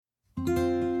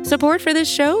Support for this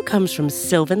show comes from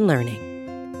Sylvan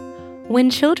Learning. When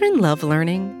children love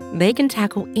learning, they can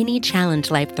tackle any challenge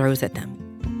life throws at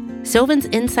them. Sylvan's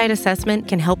Insight Assessment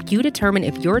can help you determine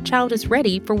if your child is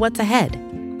ready for what's ahead.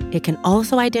 It can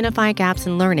also identify gaps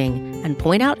in learning and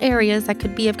point out areas that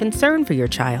could be of concern for your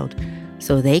child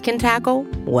so they can tackle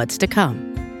what's to come.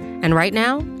 And right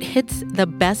now, it's the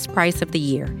best price of the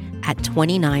year at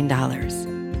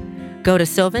 $29. Go to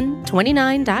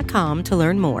sylvan29.com to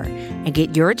learn more and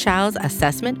get your child's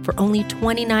assessment for only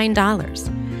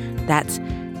 $29. That's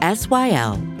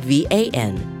SYLVAN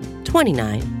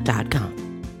 29.com.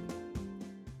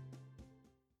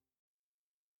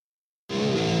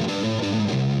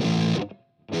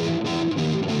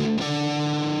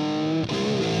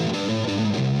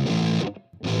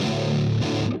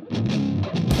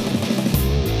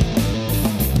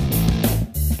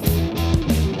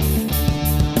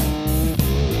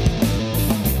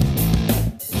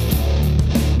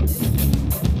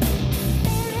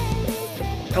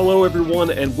 Hello,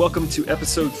 everyone, and welcome to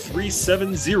episode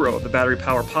 370 of the Battery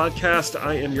Power Podcast.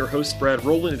 I am your host, Brad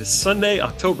Rowland. It is Sunday,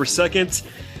 October 2nd,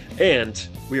 and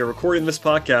we are recording this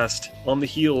podcast on the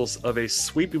heels of a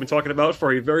sweep we've been talking about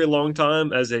for a very long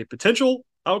time as a potential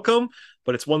outcome,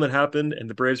 but it's one that happened, and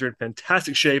the Braves are in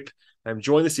fantastic shape. I'm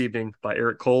joined this evening by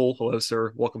Eric Cole. Hello,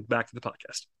 sir. Welcome back to the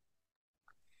podcast.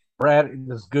 Brad, it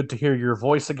is good to hear your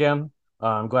voice again.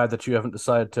 I'm glad that you haven't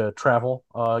decided to travel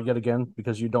yet again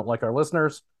because you don't like our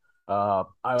listeners. I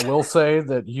will say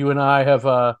that you and I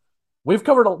have we've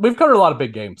covered a lot of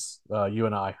big games, you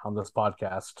and I, on this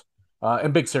podcast,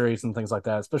 and big series and things like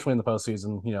that, especially in the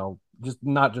postseason. You know, just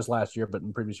not just last year, but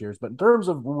in previous years. But in terms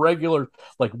of regular,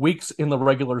 like weeks in the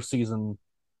regular season,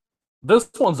 this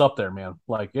one's up there, man.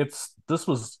 Like this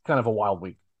was kind of a wild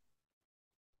week.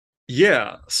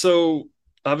 Yeah. So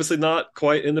obviously not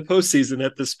quite in the postseason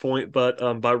at this point, but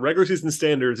by regular season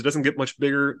standards, it doesn't get much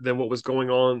bigger than what was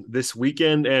going on this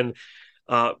weekend. And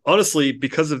honestly,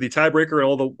 because of the tiebreaker and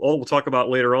all we'll talk about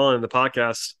later on in the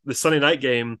podcast, the Sunday night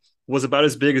game was about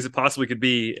as big as it possibly could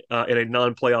be in a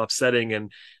non-playoff setting.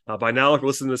 And by now, if you're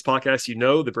listening to this podcast, you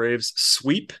know the Braves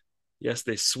sweep. Yes,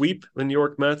 they sweep the New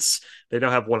York Mets. They now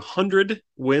have 100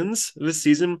 wins this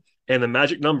season, and the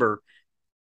magic number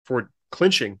for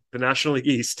clinching the National League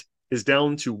East is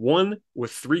down to 1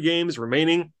 with 3 games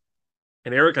remaining.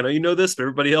 And Eric, I know you know this, but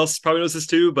everybody else probably knows this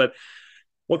too. But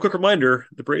one quick reminder,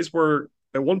 the Braves were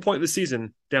at one point in the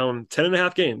season down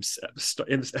 10.5 games at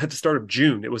the start of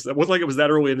June. It wasn't like it was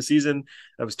that early in the season.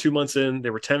 That was 2 months in. They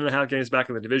were 10.5 games back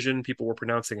in the division. People were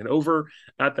pronouncing an over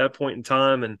at that point in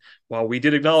time. And while we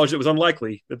did acknowledge it was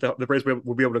unlikely that the Braves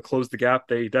would be able to close the gap,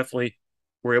 they definitely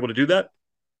were able to do that.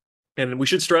 And we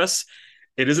should stress,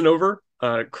 it isn't over.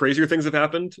 Crazier things have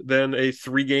happened than a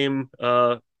 3-game,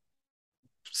 I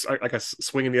guess,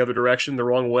 swing in the other direction, the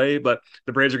wrong way. But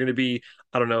the Braves are going to be,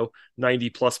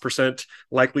 90+%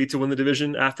 likely to win the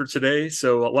division after today.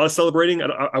 So a lot of celebrating.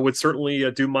 I would certainly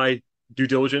do my due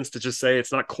diligence to just say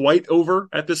it's not quite over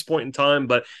at this point in time,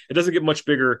 but it doesn't get much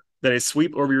bigger than a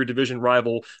sweep over your division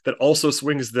rival that also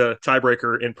swings the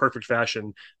tiebreaker in perfect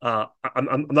fashion. I'm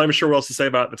not even sure what else to say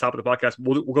about at the top of the podcast.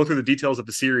 We'll go through the details of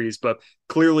the series, but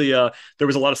clearly there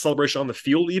was a lot of celebration on the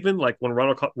field, even like when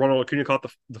Ronald Acuna caught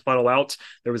the final out.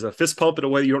 There was a fist pump in a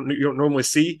way you don't normally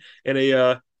see in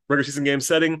a regular season game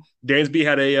setting. Dansby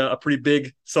had a pretty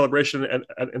big celebration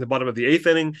in the bottom of the 8th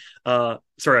inning. On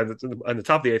the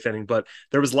top of the 8th inning, but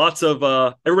there was lots of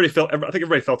everybody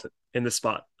felt it in this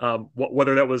spot.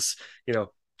 Whether that was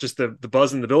just the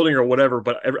buzz in the building or whatever,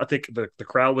 but I think the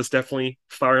crowd was definitely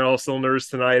firing all cylinders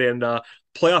tonight, and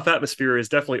playoff atmosphere is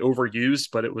definitely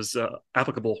overused, but it was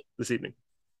applicable this evening.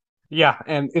 Yeah,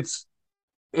 and it's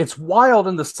wild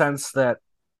in the sense that,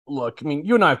 look, I mean,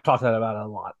 you and I have talked about it a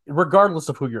lot. Regardless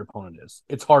of who your opponent is,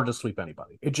 it's hard to sweep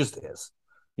anybody. It just is.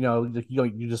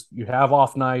 You have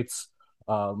off nights.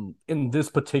 In this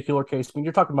particular case, I mean,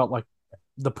 you're talking about like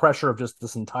the pressure of just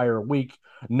this entire week,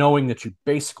 knowing that you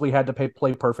basically had to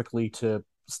play perfectly to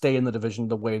stay in the division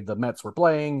the way the Mets were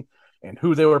playing and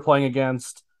who they were playing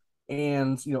against.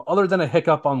 And, other than a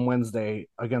hiccup on Wednesday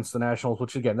against the Nationals,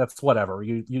 which again, that's whatever.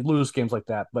 You lose games like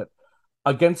that. But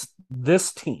against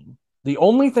this team, the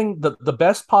only thing, the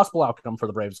best possible outcome for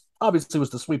the Braves, obviously, was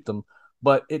to sweep them,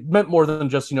 but it meant more than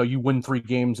just, you win 3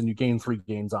 games and you gain 3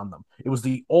 games on them. It was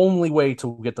the only way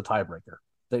to get the tiebreaker.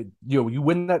 You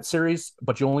win that series,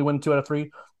 but you only win 2 out of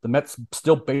 3. The Mets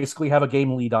still basically have a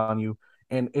game lead on you,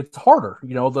 and it's harder.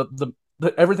 The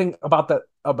everything about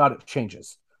it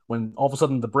changes when all of a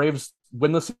sudden the Braves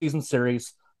win the season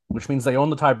series, which means they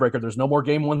own the tiebreaker. There's no more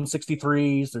game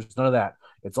 163s. There's none of that.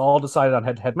 It's all decided on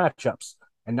head-to-head matchups.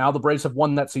 And now the Braves have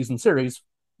won that season series,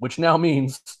 which now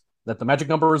means that the magic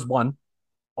number is one.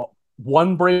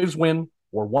 One Braves win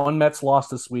or one Mets loss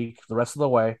this week, the rest of the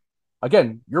way.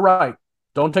 Again, you're right.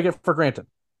 Don't take it for granted.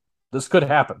 This could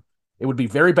happen. It would be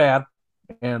very bad,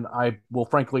 and I will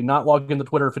frankly not log into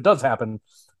Twitter if it does happen.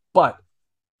 But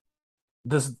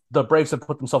the Braves have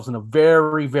put themselves in a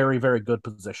very, very, very good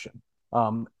position.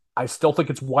 I still think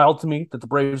it's wild to me that the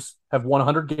Braves have won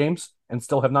 100 games and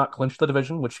still have not clinched the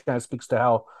division, which kind of speaks to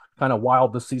how kind of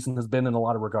wild this season has been in a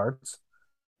lot of regards.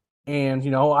 And,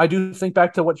 I do think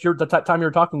back to the time you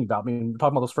were talking about. I mean, we're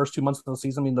talking about those first 2 months of the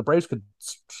season. I mean, the Braves could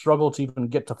struggle to even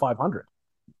get to 500.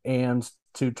 And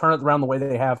to turn it around the way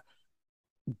they have,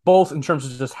 both in terms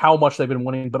of just how much they've been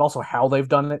winning, but also how they've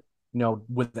done it,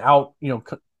 without,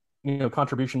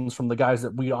 contributions from the guys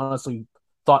that we honestly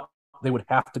thought they would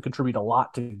have to contribute a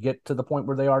lot to get to the point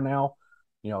where they are now.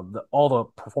 All the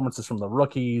performances from the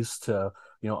rookies to,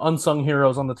 unsung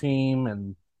heroes on the team.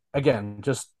 And again,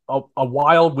 just a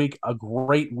wild week, a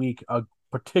great week, a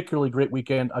particularly great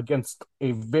weekend against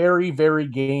a very, very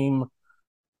game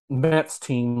Mets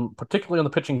team, particularly on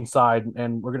the pitching side.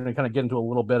 And we're going to kind of get into a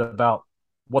little bit about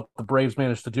what the Braves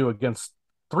managed to do against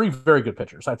three very good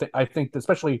pitchers. I think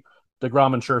especially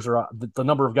DeGrom and Scherzer, the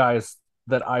number of guys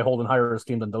that I hold in higher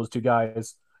esteem than those two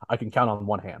guys, I can count on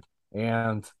one hand.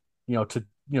 And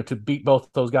to beat both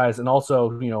those guys, and also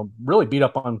really beat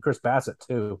up on Chris Bassett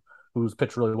too, who's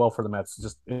pitched really well for the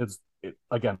Mets.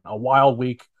 Again, a wild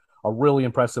week, a really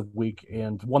impressive week,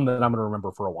 and one that I'm going to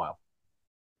remember for a while.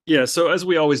 Yeah, so as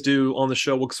we always do on the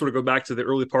show, we'll sort of go back to the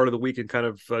early part of the week and kind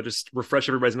of just refresh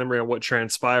everybody's memory on what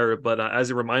transpired. But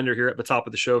as a reminder here at the top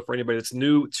of the show, for anybody that's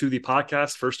new to the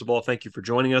podcast, first of all, thank you for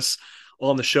joining us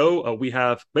on the show. We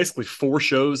have basically 4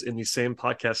 shows in the same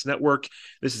podcast network.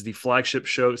 This is the flagship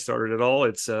show that started it all.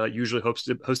 It's usually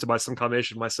hosted by some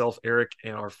combination of myself, Eric,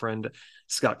 and our friend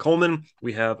Scott Coleman.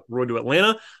 We have Road to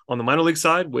Atlanta on the minor league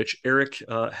side, which Eric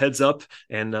heads up.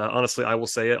 And honestly, I will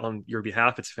say it on your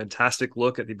behalf. It's a fantastic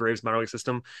look at the Braves minor league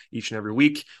system each and every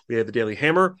week. We have the Daily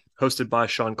Hammer, hosted by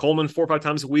Sean Coleman 4 or 5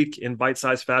 times a week in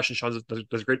bite-sized fashion. Sean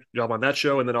does a great job on that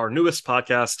show. And then our newest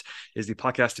podcast is the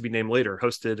Podcast to Be Named Later,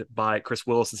 hosted by Chris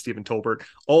Willis and Stephen Tolbert.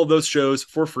 All of those shows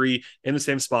for free in the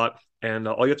same spot. And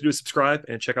all you have to do is subscribe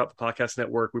and check out the podcast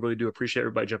network. We really do appreciate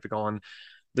everybody jumping on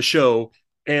the show.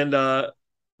 And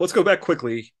let's go back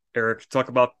quickly, Eric, talk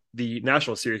about the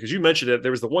National Series, because you mentioned it.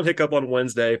 There was the one hiccup on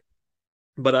Wednesday.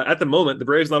 But at the moment, the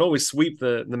Braves not only sweep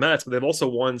the Mets, but they've also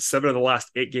won 7 of the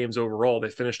last 8 games overall. They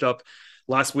finished up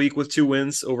last week with 2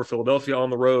 wins over Philadelphia on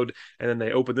the road, and then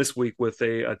they opened this week with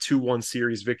a 2-1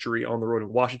 series victory on the road in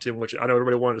Washington, which I know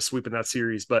everybody wanted to sweep in that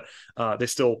series, but they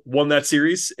still won that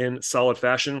series in solid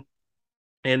fashion.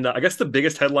 And I guess the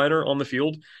biggest headliner on the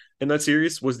field in that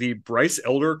series was the Bryce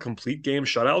Elder complete game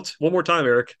shutout. One more time,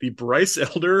 Eric. The Bryce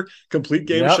Elder complete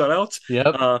game shutout.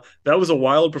 Yep. That was a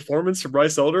wild performance for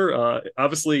Bryce Elder.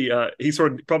 Obviously, he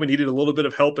sort of probably needed a little bit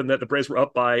of help in that the Braves were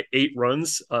up by 8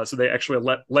 runs, so they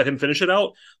actually let him finish it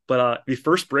out. But the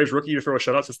first Braves rookie to throw a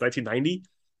shutout since 1990.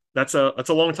 That's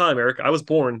a long time, Eric. I was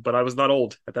born, but I was not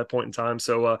old at that point in time.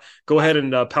 So go ahead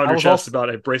and pound your chest about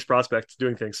a Braves prospect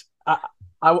doing things.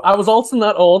 I was also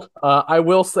not old. I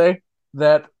will say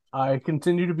that I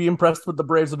continue to be impressed with the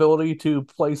Braves' ability to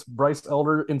place Bryce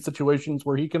Elder in situations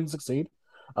where he can succeed,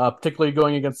 particularly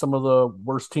going against some of the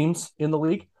worst teams in the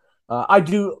league. I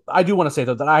do want to say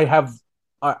though that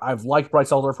I've liked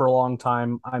Bryce Elder for a long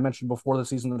time. I mentioned before the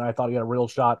season that I thought he had a real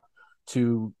shot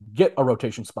to get a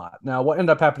rotation spot. Now, what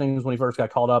ended up happening is when he first got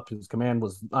called up, his command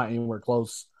was not anywhere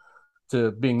close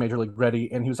to being major league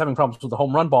ready, and he was having problems with the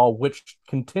home run ball, which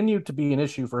continued to be an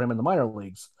issue for him in the minor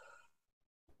leagues.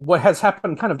 What has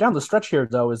happened kind of down the stretch here,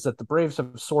 though, is that the Braves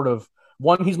have sort of,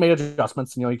 one, he's made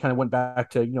adjustments. He kind of went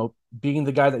back to, being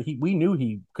the guy that we knew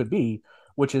he could be,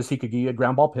 which is he could be a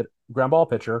ground ball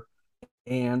pitcher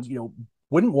and,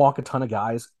 wouldn't walk a ton of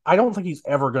guys. I don't think he's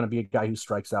ever going to be a guy who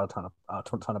strikes out a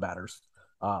ton of batters.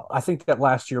 I think that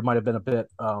last year might have been a bit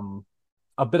of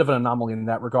an anomaly in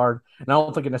that regard, and I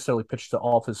don't think it necessarily pitched to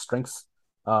all of his strengths.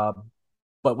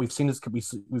 But we've seen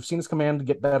his command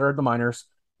get better at the minors.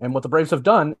 And what the Braves have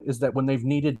done is that when they've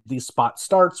needed these spot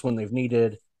starts, when they've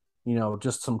needed,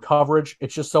 just some coverage, it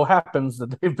just so happens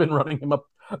that they've been running him up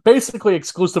basically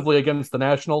exclusively against the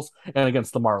Nationals and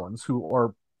against the Marlins, who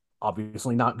are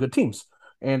obviously not good teams.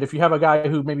 And if you have a guy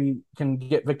who maybe can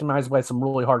get victimized by some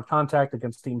really hard contact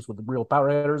against teams with real power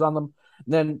hitters on them,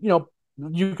 then,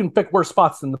 you can pick worse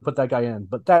spots than to put that guy in.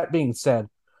 But that being said,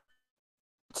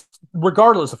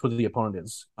 regardless of who the opponent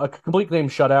is, a complete game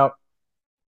shutout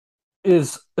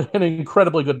is an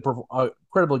incredibly good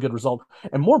result.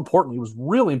 And more importantly, it was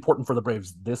really important for the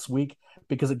Braves this week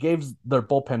because it gave their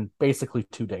bullpen basically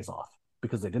 2 days off.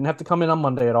 because they didn't have to come in on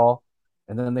Monday at all.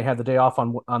 And then they had the day off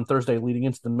on Thursday leading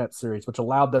into the Mets series, which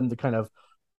allowed them to kind of,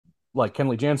 like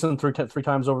Kenley Jansen three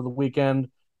times over the weekend.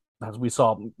 As we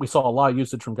saw a lot of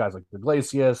usage from guys like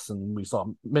Iglesias, and we saw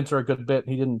Minter a good bit.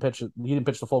 He didn't pitch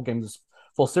the full game, this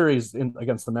full series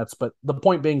against the Mets. But the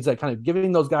point being is that kind of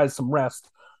giving those guys some rest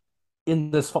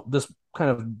in this kind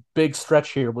of big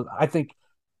stretch here, I think,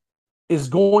 is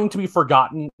going to be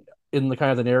forgotten in the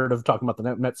kind of the narrative talking about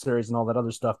the Mets series and all that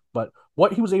other stuff. But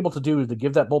what he was able to do is to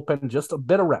give that bullpen just a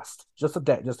bit of rest, just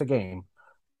a game,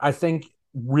 I think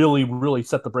really, really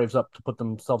set the Braves up to put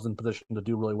themselves in position to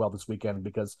do really well this weekend,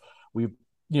 because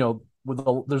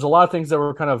there's a lot of things that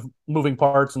were kind of moving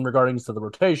parts in regarding to the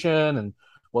rotation and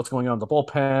what's going on in the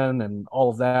bullpen and all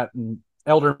of that. And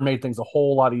Elder made things a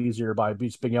whole lot easier by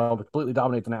being able to completely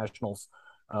dominate the Nationals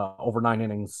over 9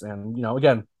 innings. And,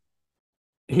 again,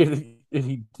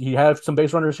 he had some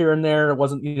base runners here and there. It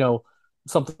wasn't,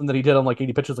 something that he did on like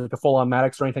 80 pitches, like a full-on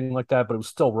Maddox or anything like that, but it was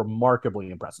still remarkably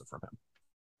impressive from him.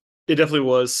 It definitely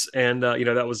was. And,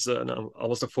 that was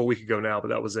almost a full week ago now, but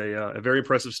that was a very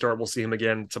impressive start. We'll see him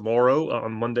again tomorrow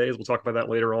on Mondays. We'll talk about that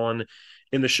later on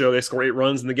in the show. They scored 8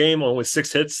 runs in the game, only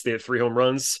 6 hits. They had 3 home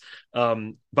runs.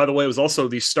 By the way, it was also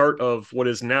the start of what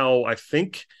is now, I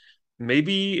think,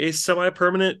 maybe a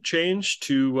semi-permanent change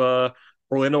to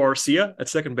Orlando Arcia at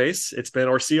second base. It's been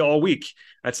Arcia all week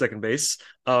at second base,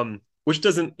 which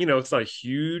doesn't, it's not a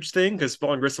huge thing, because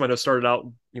Vaughn Grissom, I know, started out,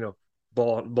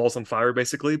 balls on fire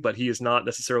basically, but he has not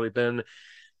necessarily been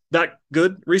that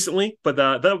good recently. But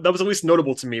that was at least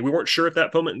notable to me. We weren't sure at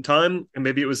that moment in time, and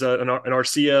maybe it was an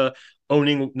Arcia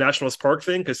owning Nationals Park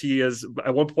thing, because he is,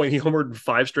 at one point, he homered in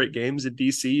 5 straight games in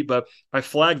DC. But I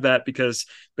flagged that because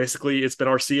basically it's been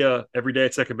Arcia every day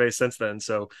at second base since then.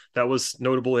 So that was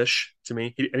notable-ish to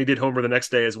me. And he did homer the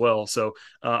next day as well. So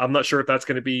I'm not sure if that's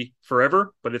going to be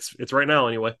forever, but it's right now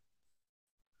anyway.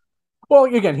 Well,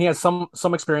 again, he has some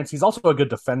experience. He's also a good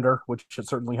defender, which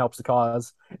certainly helps the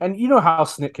cause. And you know how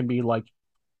Snit can be like.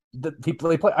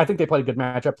 I think they played a good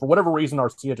matchup. For whatever reason,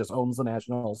 Arcia just owns the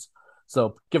Nationals,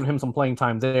 so giving him some playing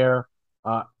time there.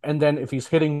 And then if he's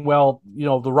hitting well,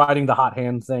 the riding the hot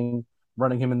hand thing,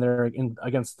 running him in there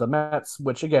against the Mets,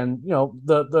 which again,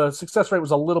 the success rate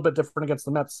was a little bit different against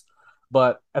the Mets,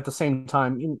 but at the same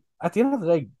time, at the end of the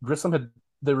day, Grissom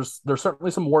there's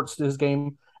certainly some warts to his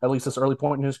game. At least this early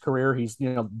point in his career, he's,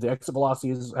 the exit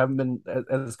velocities haven't been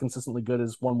as consistently good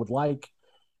as one would like.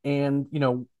 And,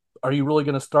 are you really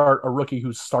going to start a rookie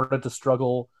who started to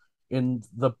struggle in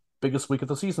the biggest week of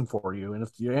the season for you? And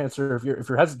if your answer, if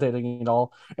you're hesitating at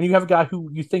all, and you have a guy who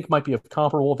you think might be of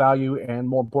comparable value, and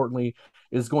more importantly,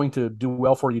 is going to do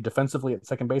well for you defensively at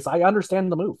second base, I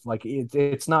understand the move. Like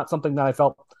it's not something that I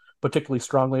felt particularly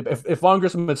strongly. If Vaughn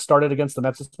Grissom had started against the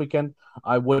Mets this weekend,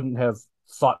 I wouldn't have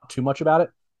thought too much about it.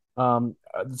 The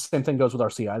same thing goes with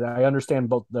Arcia. I understand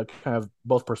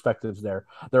both perspectives there.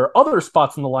 There are other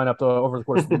spots in the lineup though, over the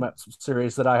course of the Mets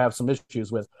series that I have some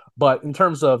issues with. But in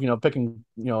terms of picking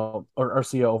or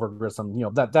Arcia over Grissom,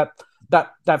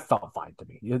 that felt fine to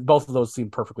me. Both of those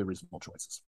seem perfectly reasonable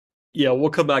choices. Yeah, we'll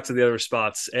come back to the other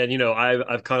spots. And,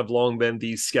 I've kind of long been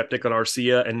the skeptic on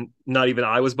Arcia, and not even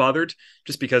I was bothered,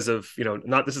 just because of,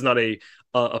 this is not a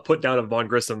put down of Vaughn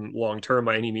Grissom long-term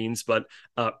by any means, but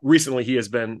recently he has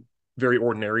been very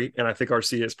ordinary. And I think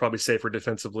Arcia is probably safer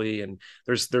defensively. And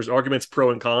there's arguments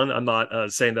pro and con. I'm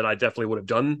not saying that I definitely would have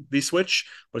done the switch,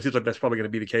 but it seems like that's probably going to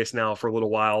be the case now for a little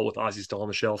while, with Ozzie still on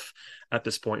the shelf at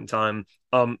this point in time.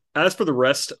 As for the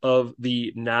rest of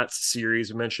the Nats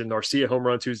series, we mentioned Arcia home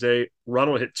run Tuesday.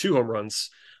 Ronald hit 2 home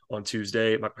runs on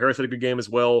Tuesday. Michael Harris had a good game as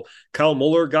well. Kyle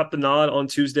Muller got the nod on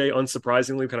Tuesday,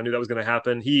 unsurprisingly. Kind of knew that was going to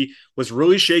happen. He was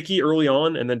really shaky early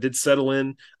on and then did settle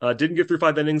in. Didn't get through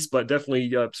 5 innings, but definitely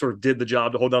sort of did the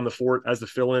job to hold down the fort as the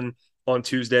fill-in on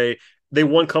Tuesday. They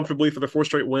won comfortably for their 4th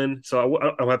straight win, so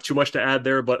I don't have too much to add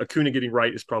there, but Acuna getting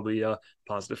right is probably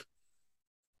positive.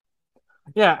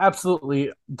 Yeah,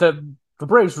 absolutely. The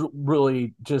Braves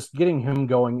really just getting him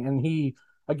going, and he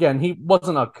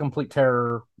wasn't a complete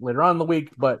terror later on in the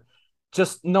week, but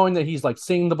just knowing that he's like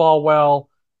seeing the ball well,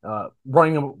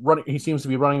 running, he seems to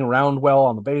be running around well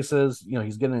on the bases.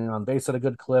 He's getting on base at a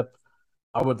good clip.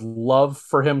 I would love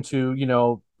for him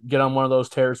to, get on one of those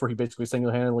tears where he basically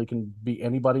single-handedly can beat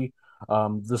anybody.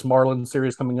 This Marlins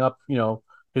series coming up,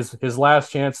 his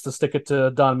last chance to stick it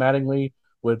to Don Mattingly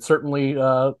would certainly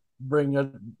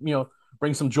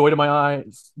bring some joy to my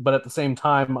eyes, but at the same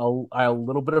time, a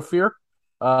little bit of fear.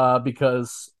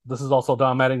 Because this is also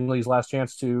Don Mattingly's last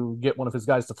chance to get one of his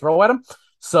guys to throw at him.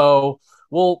 So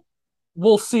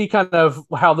we'll see kind of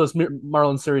how this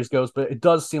Marlins series goes, but it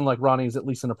does seem like Ronnie's at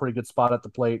least in a pretty good spot at the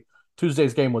plate.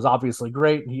 Tuesday's game was obviously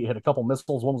great. He hit a couple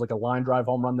missiles. One was like a line drive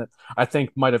home run that I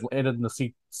think might have ended in the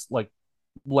seats like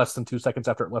less than 2 seconds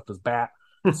after it left his bat.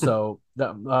 So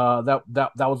that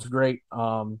was great.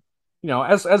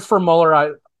 As for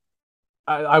Muller,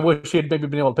 I wish he had maybe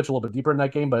been able to pitch a little bit deeper in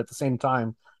that game, but at the same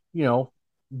time,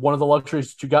 one of the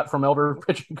luxuries that you got from Elder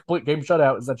pitching complete game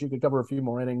shutout is that you could cover a few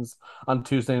more innings on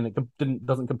Tuesday, and it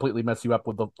doesn't completely mess you up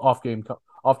with the off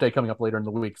day coming up later in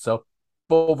the week. So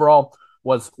overall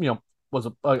was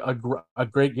a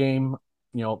great game.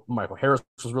 Michael Harris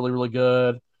was really, really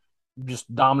good.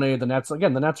 Just dominated the Nets.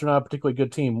 Again, the Nets are not a particularly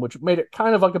good team, which made it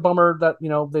kind of like a bummer that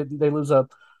they lose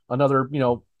another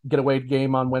getaway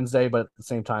game on Wednesday, but at the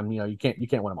same time, you can't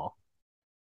win them all.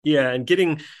 Yeah, and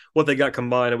getting what they got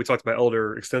combined, and we talked about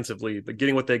Elder extensively, but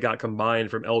getting what they got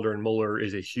combined from Elder and Muller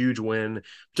is a huge win,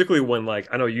 particularly when,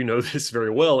 I know you know this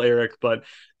very well, Eric, but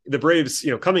the Braves,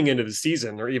 coming into the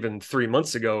season, or even 3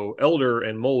 months ago, Elder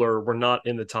and Muller were not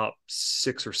in the top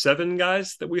 6 or 7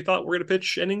 guys that we thought were going to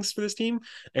pitch innings for this team,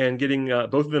 and getting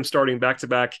both of them starting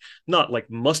back-to-back, not like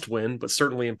must-win, but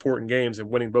certainly important games, and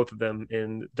winning both of them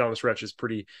down the stretch is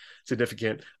pretty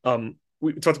significant.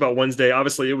 We talked about Wednesday.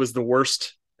 Obviously, it was the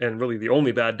worst and really the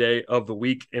only bad day of the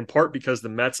week, in part because the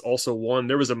Mets also won.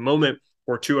 There was a moment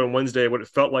or two on Wednesday when it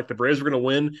felt like the Braves were going to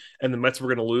win and the Mets were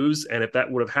going to lose. And if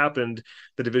that would have happened,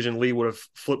 the division lead would have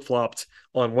flip-flopped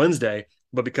on Wednesday.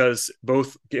 But because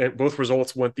both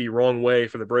results went the wrong way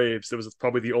for the Braves, it was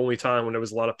probably the only time when there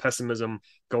was a lot of pessimism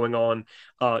going on.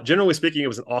 Generally speaking, it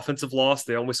was an offensive loss.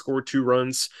 They only scored 2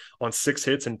 runs on 6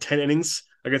 hits in 10 innings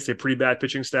against a pretty bad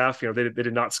pitching staff. They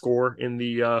did not score in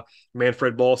the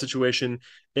Manfred Ball situation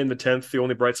in the 10th. The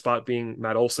only bright spot being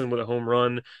Matt Olson with a home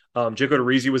run. Jake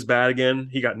Odorizzi was bad again.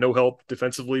 He got no help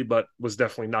defensively, but was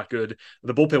definitely not good.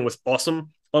 The bullpen was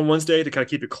awesome on Wednesday to kind of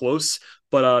keep it close,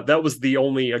 but that was the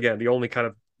only kind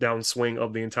of downswing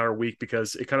of the entire week,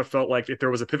 because it kind of felt like if there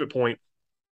was a pivot point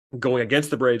going against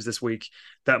the Braves this week,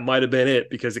 that might have been it,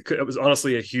 because it was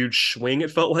honestly a huge swing.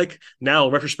 It felt like. Now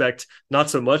in retrospect, not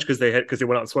so much, because they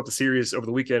went out and swept the series over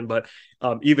the weekend. But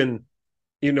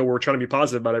even though we're trying to be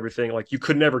positive about everything, you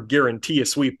could never guarantee a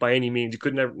sweep by any means. You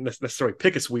could never necessarily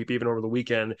pick a sweep even over the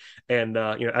weekend. And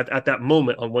at that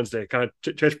moment on Wednesday, kind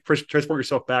of transport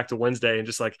yourself back to Wednesday, and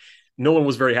just no one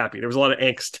was very happy. There was a lot of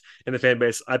angst in the fan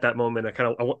base at that moment.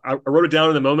 I wrote it down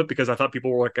in the moment because I thought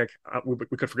people were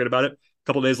we could forget about it a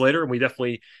couple of days later, and we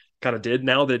definitely kind of did.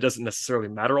 Now that it doesn't necessarily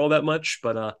matter all that much,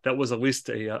 but that was at least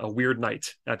a weird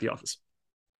night at the office.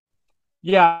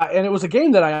 Yeah, and it was a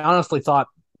game that I honestly thought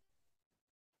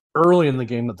early in the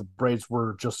game that the Braves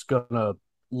were just going to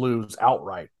lose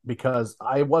outright, because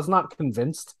I was not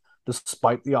convinced,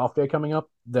 despite the off day coming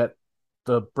up, that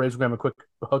the Braves were going to have a quick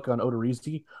hook on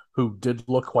Odorizzi, who did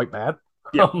look quite bad.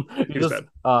 Yeah, he was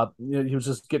bad. He was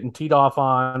just getting teed off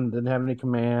on, didn't have any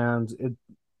command.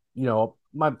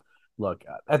 Look,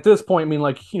 at this point,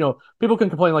 people can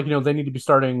complain, they need to be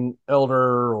starting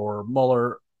Elder or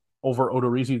Muller over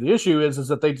Odorizzi. The issue is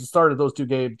that they started those two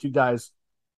guys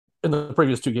in the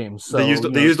previous 2 games. So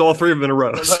they used all 3 of them in a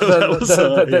row.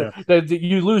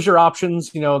 You lose your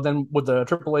options, then with the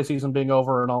AAA season being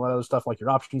over and all that other stuff, your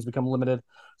options become limited.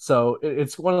 So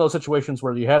it's one of those situations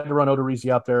where you had to run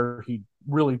Odorizzi out there. You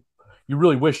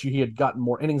really wish he had gotten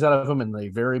more innings out of him, and they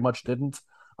very much didn't.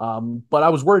 But I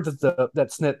was worried that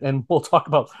that Snit, and we'll talk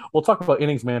about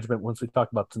innings management once we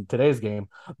talk about today's game.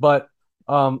 But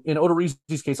in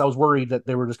Odorizzi's case, I was worried that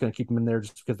they were just going to keep him in there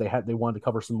just because they wanted to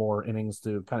cover some more innings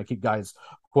to kind of keep guys,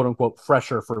 quote unquote,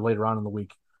 fresher for later on in the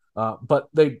week. But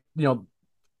they,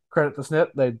 credit to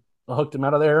Snit, they hooked him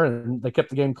out of there and they kept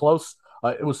the game close.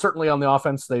 It was certainly on the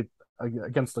offense. They,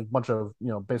 against a bunch of,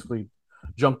 basically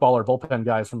junk baller bullpen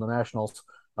guys from the Nationals,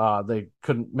 they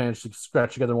couldn't manage to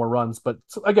scratch together more runs. But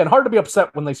again, hard to be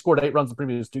upset when they scored 8 runs in the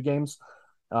previous 2 games.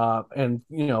 And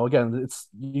again, it's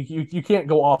you can't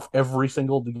go off every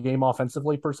single game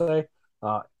offensively per se.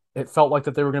 It felt like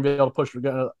that they were going to be able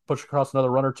to push across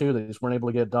another run or 2. They just weren't able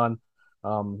to get it done.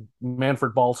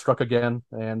 Manfred Ball struck again,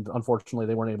 and unfortunately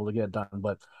they weren't able to get it done.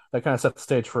 But that kind of set the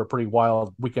stage for a pretty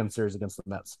wild weekend series against the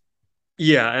Mets.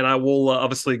 Yeah, and I will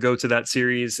obviously go to that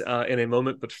series in a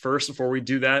moment. But first, before we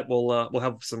do that, we'll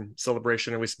have some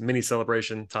celebration, at least mini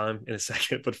celebration time in a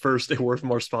second. But first, a word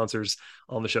from our sponsors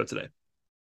on the show today.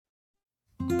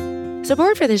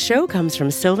 Support for this show comes from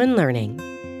Sylvan Learning.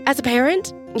 As a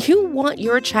parent, you want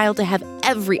your child to have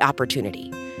every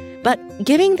opportunity, but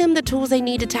giving them the tools they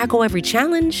need to tackle every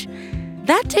challenge,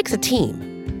 that takes a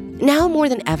team. Now more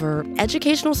than ever,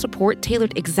 educational support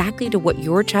tailored exactly to what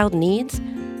your child needs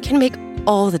can make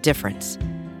all the difference.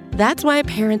 That's why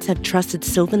parents have trusted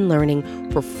Sylvan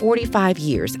Learning for 45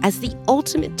 years as the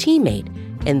ultimate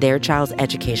teammate in their child's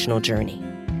educational journey,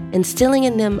 instilling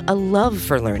in them a love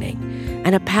for learning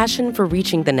and a passion for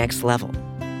reaching the next level.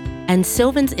 And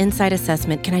Sylvan's Insight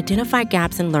Assessment can identify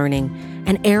gaps in learning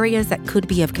and areas that could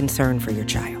be of concern for your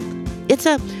child. It's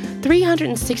a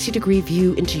 360-degree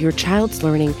view into your child's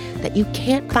learning that you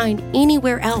can't find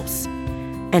anywhere else,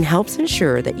 and helps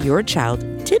ensure that your child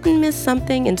didn't miss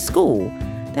something in school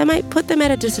that might put them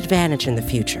at a disadvantage in the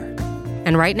future.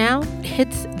 And right now,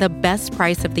 it's the best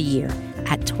price of the year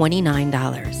at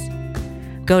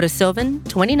 $29. Go to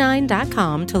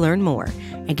sylvan29.com to learn more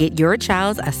and get your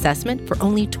child's assessment for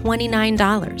only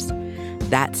 $29.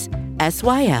 That's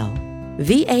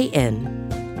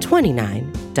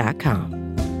SYLVAN29.com.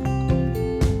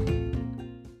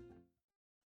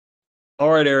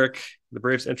 All right, Eric. The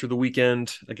Braves enter the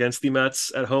weekend against the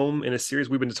Mets at home in a series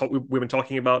we've been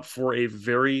talking about for a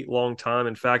very long time.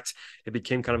 In fact, it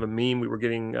became kind of a meme. We were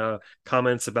getting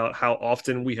comments about how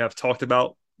often we have talked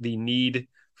about the need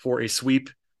for a sweep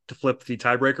to flip the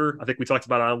tiebreaker. I think we talked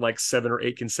about it on like 7 or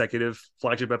 8 consecutive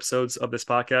flagship episodes of this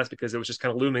podcast because it was just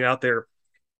kind of looming out there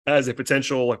as a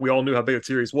potential. Like, we all knew how big the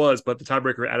series was, but the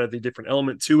tiebreaker added a different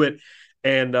element to it.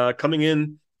 And coming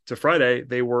in to Friday,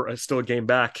 they were still a game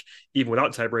back, even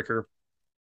without tiebreaker.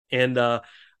 And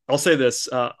I'll say this,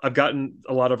 I've gotten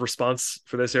a lot of response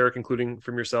for this, Eric, including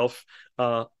from yourself.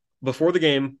 Before the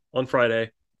game on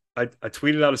Friday, I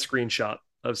tweeted out a screenshot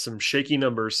of some shaky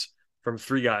numbers from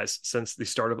 3 guys since the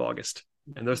start of August.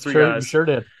 And those 3 guys sure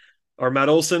did. Are Matt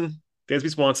Olson,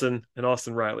 Dansby Swanson, and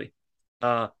Austin Riley.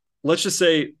 Let's just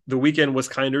say the weekend was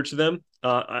kinder to them.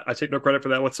 I take no credit for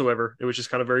that whatsoever. It was just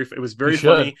kind of very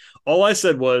funny. All I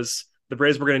said was the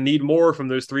Braves were going to need more from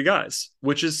those 3 guys,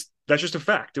 that's just a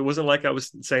fact. It wasn't like I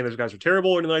was saying those guys were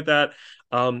terrible or anything like that.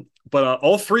 But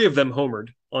all 3 of them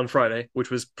homered on Friday,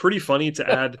 which was pretty funny to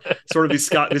add sort of this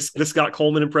Scott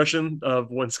Coleman impression of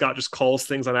when Scott just calls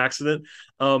things on accident.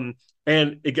 And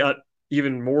it got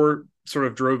even more sort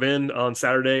of drove in on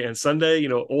Saturday and Sunday. You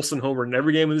know, Olson homered in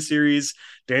every game of the series.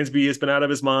 Dansby has been out of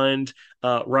his mind.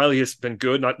 Riley has been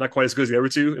good, not quite as good as the other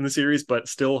 2 in the series, but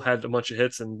still had a bunch of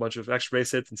hits and a bunch of extra base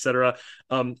hits, etc.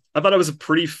 I thought it was a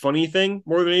pretty funny thing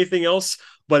more than anything else,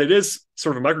 but it is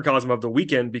sort of a microcosm of the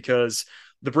weekend because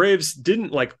the Braves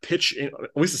didn't pitch, at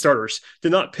least the starters,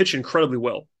 did not pitch incredibly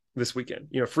well this weekend.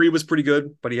 You know, Free was pretty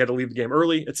good, but he had to leave the game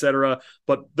early, etc.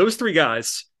 But those 3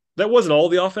 guys, that wasn't all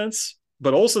the offense.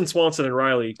 But Olson, Swanson, and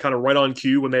Riley, kind of right on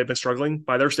cue when they had been struggling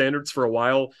by their standards for a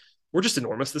while, were just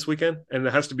enormous this weekend. And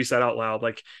it has to be said out loud.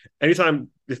 Like, anytime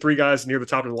the 3 guys near the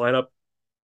top of the lineup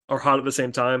are hot at the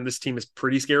same time, this team is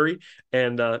pretty scary.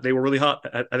 And they were really hot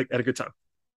at a good time.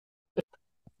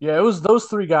 Yeah, it was those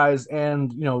 3 guys,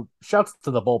 and shouts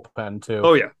to the bullpen too.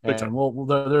 Oh yeah, big time. Well,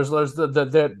 there's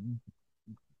the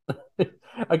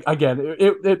again,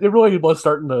 it really was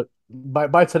starting to.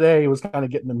 By today, it was kind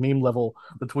of getting the meme level.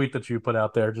 The tweet that you put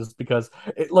out there, just because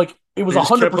it was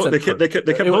 100%. They kept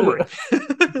homering.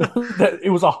 It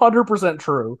was 100%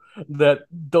 true that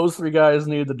those 3 guys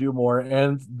needed to do more,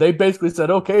 and they basically said,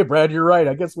 "Okay, Brad, you're right.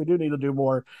 I guess we do need to do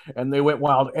more." And they went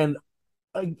wild. And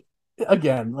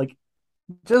again,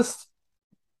 just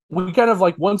we kind of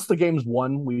once the game's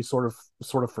won, we sort of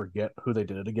forget who they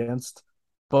did it against.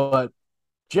 But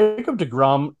Jacob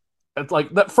deGrom, it's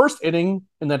that first inning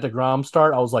in that deGrom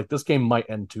start, I was like, this game might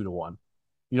end 2-1.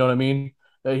 You know what I mean?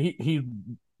 He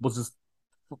was just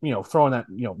throwing that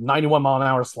 91 mile an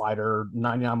hour slider,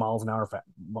 99 miles an hour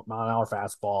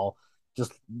fastball,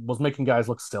 just was making guys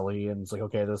look silly, and it's like,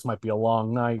 okay, this might be a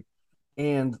long night.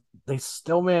 And they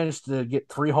still managed to get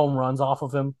 3 home runs off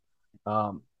of him.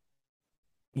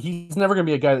 He's never going to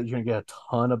be a guy that you're going to get a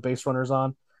ton of base runners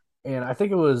on. And I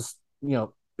think it was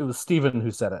Steven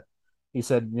who said it. He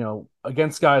said,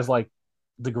 against guys like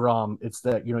deGrom, it's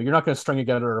that, you're not going to string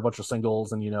together a bunch of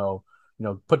singles and,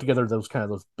 put together those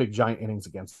big giant innings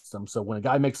against them. So when a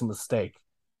guy makes a mistake,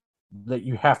 that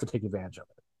you have to take advantage of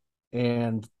it.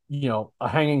 And, a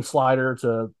hanging slider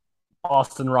to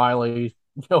Austin Riley,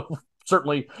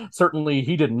 certainly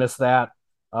he didn't miss that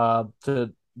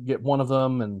to get one of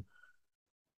them. And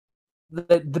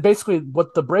basically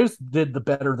what the Braves did the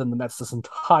better than the Mets the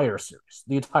entire series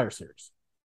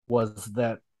was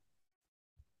that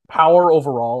power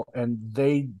overall, and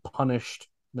they punished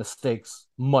mistakes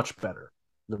much better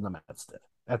than the Mets did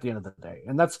at the end of the day.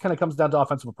 And that's kind of comes down to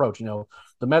offensive approach. The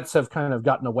Mets have kind of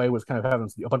gotten away with kind of having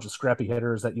a bunch of scrappy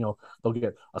hitters that, they'll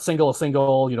get a single,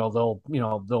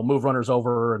 they'll move runners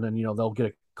over, and then, they'll get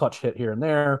a clutch hit here and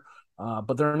there.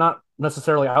 But they're not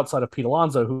necessarily outside of Pete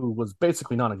Alonso, who was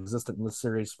basically non-existent in this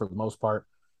series for the most part.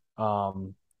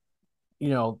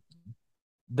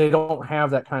 They don't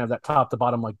have that kind of that top to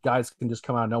bottom, guys can just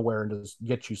come out of nowhere and just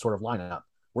get you sort of lineup.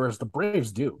 whereas the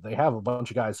Braves do. They have a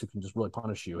bunch of guys who can just really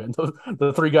punish you, and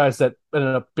the three guys that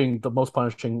ended up being the most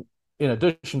punishing, in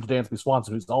addition to Dansby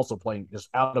Swanson, who's also playing just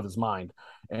out of his mind,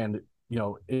 and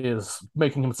is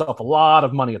making himself a lot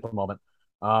of money at the moment.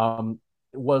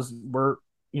 Were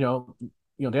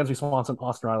Dansby Swanson,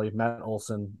 Austin Riley, Matt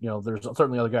Olson. There's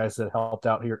certainly other guys that helped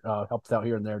out here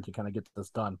and there to kind of get this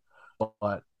done.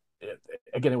 But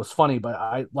again, it was funny. But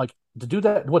I like to do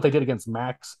that. What they did against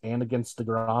Max and against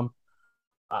DeGrom.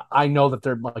 I know that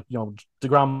they're like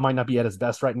DeGrom might not be at his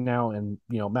best right now, and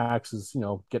Max is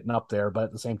getting up there. But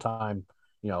at the same time,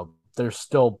 there's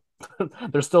still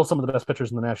some of the best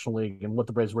pitchers in the National League, and what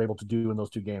the Braves were able to do in those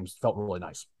two games felt really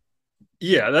nice.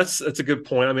 Yeah, that's a good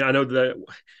point. I mean, I know that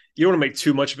you don't want to make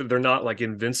too much of it. They're not like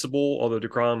invincible, although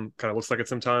DeGrom kind of looks like it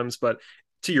sometimes. But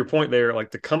to your point there,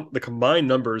 like the combined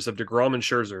numbers of DeGrom and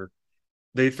Scherzer,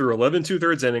 they threw 11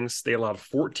 2/3 innings. They allowed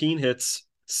 14 hits,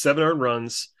 7 earned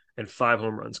runs, and 5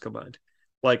 home runs combined.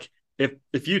 Like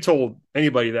if you told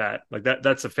anybody that, like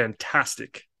that's a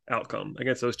fantastic outcome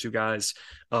against those two guys.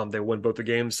 They won both the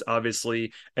games,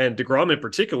 obviously. And DeGrom in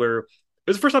particular, it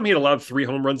was the first time he had allowed 3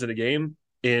 home runs in a game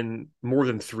in more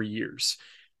than 3 years.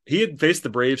 He had faced the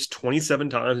Braves 27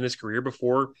 times in his career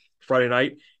before Friday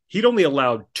night. He'd only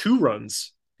allowed 2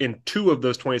 runs in 2 of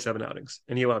those 27 outings,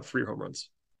 and he allowed 3 home runs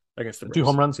against the Braves. 2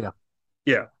 home runs, yeah.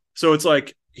 Yeah. So it's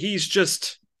like he's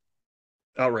just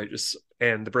outrageous,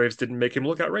 and the Braves didn't make him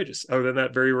look outrageous other than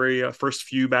that very, very first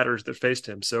few batters that faced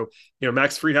him. So,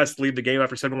 Max Fried has to leave the game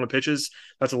after 71 pitches.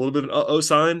 That's a little bit of an uh-oh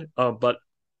sign, but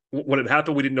when it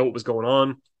happened, we didn't know what was going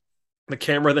on. The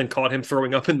camera then caught him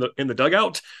throwing up in the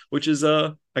dugout, which is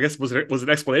I guess was an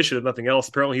explanation of nothing else.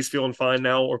 Apparently he's feeling fine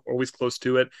now, or always close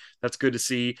to it. That's good to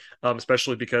see,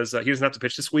 especially because he doesn't have to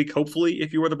pitch this week. Hopefully,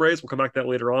 if you were the Braves, we'll come back to that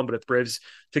later on. But if the Braves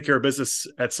take care of business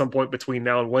at some point between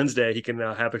now and Wednesday, he can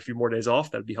have a few more days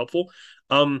off. That'd be helpful.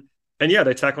 And yeah,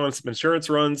 they tack on some insurance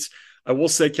runs. I will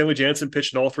say Kenley Jansen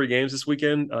pitched in all 3 games this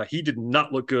weekend. He did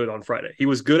not look good on Friday. He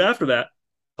was good after that.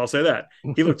 I'll say that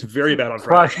he looked very bad on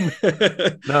Friday.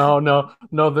 No.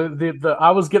 The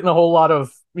I was getting a whole lot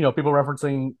of people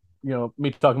referencing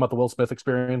me talking about the Will Smith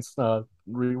experience,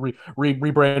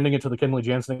 rebranding it to the Kenley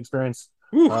Jansen experience.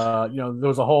 There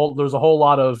was a whole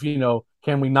lot of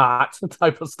can we not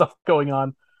type of stuff going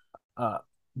on.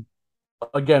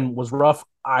 Again, was rough.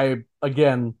 I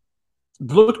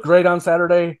looked great on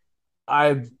Saturday.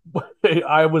 I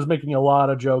was making a lot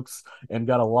of jokes and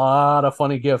got a lot of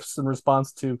funny gifts in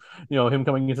response to him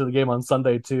coming into the game on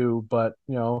Sunday too. But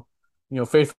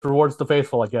faith rewards the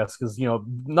faithful, I guess, because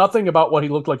nothing about what he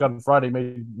looked like on Friday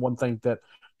made one think that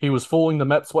he was fooling the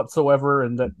Mets whatsoever,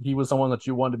 and that he was someone that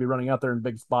you wanted to be running out there in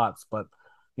big spots. But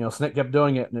Snit kept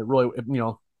doing it, and it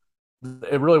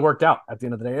really worked out at the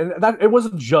end of the day. And that it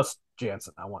wasn't just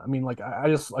Jansen. I kind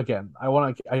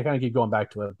of keep going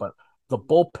back to it, but the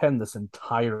bullpen this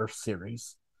entire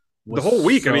series, the whole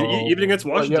week. I mean, even against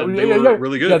Washington, they were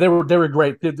really good. Yeah, they were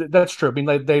great. That's true. I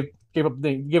mean, they gave up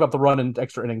the run in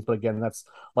extra innings, but again, that's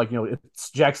like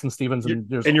it's Jackson Stevens, and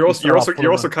you're also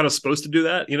kind of supposed to do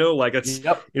that. Like it's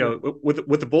with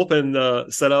the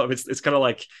bullpen set up, it's kind of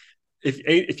like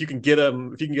if you can get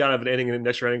them, if you can get out of an inning and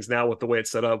extra innings now with the way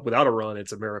it's set up without a run,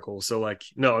 it's a miracle. So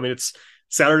it's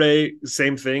Saturday,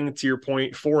 same thing to your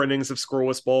point, 4 innings of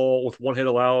scoreless ball with 1 hit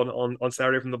allowed on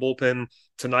Saturday from the bullpen.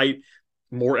 Tonight,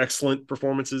 more excellent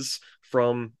performances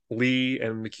from Lee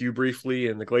and McHugh briefly,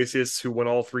 and Iglesias, who won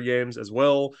all 3 games as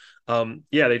well.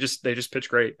 They just pitch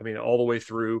great. I mean, all the way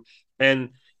through.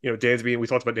 And Dansby, we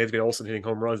talked about Dansby and Olson hitting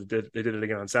home runs. They did it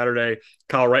again on Saturday.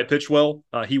 Kyle Wright pitched well.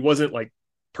 He wasn't like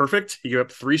perfect. He gave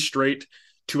up 3 straight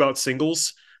 2-out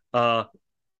singles.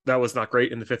 That was not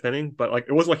great in the 5th inning, but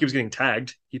it wasn't like he was getting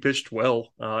tagged. He pitched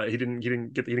well. He didn't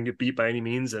get beat by any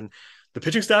means. And the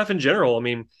pitching staff in general, I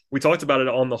mean, we talked about it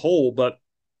on the whole, but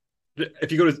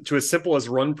if you go to as simple as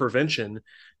run prevention,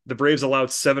 the Braves allowed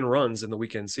 7 runs in the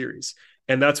weekend series.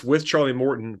 And that's with Charlie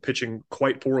Morton pitching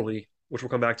quite poorly, which we'll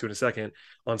come back to in a second,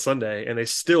 on Sunday. And they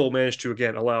still managed to,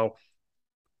 again, allow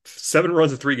 7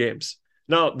 runs in 3 games.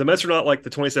 Now, the Mets are not like the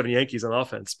 27 Yankees on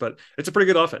offense, but it's a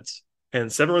pretty good offense. And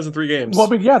 7 runs in 3 games. Well, I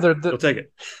mean, yeah, they'll take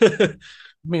it.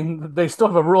 I mean, they still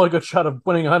have a really good shot of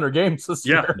winning 100 games this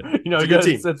year. It's a good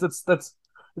team.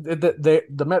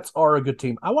 The Mets are a good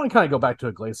team. I want to kind of go back to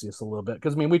Iglesias a little bit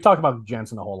because we talk about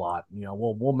Jansen a whole lot.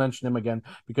 We'll mention him again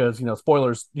because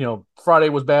spoilers. Friday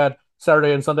was bad.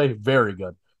 Saturday and Sunday very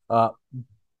good.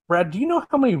 Brad, do you know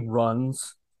how many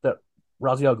runs that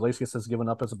Raziel Iglesias has given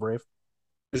up as a Brave?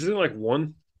 Is it like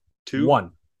 1, 2?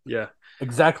 1. Yeah,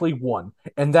 exactly 1,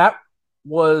 and that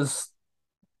was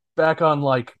back on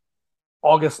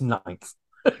August 9th.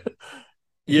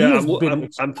 Yeah, He has been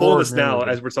I'm pulling this extraordinarily now good.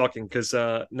 as we're talking because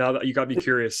now that you got me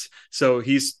curious. So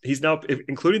he's now,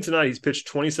 including tonight, he's pitched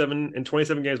 27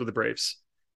 games with the Braves.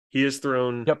 He has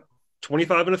thrown Yep.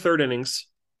 25 and a third innings,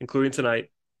 including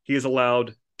tonight. He has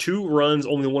allowed 2 runs,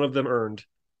 only one of them earned,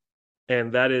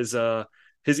 and that is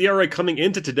his ERA coming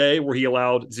into today, where he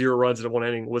allowed 0 runs in 1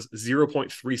 inning, was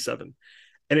 0.37.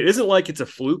 And it isn't like it's a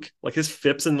fluke. Like his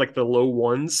FIP's in like the low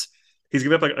ones. He's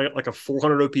given up like a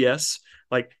 400 OPS.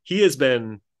 Like he has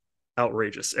been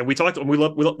outrageous. And we talked. We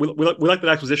like that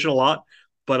acquisition a lot.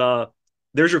 But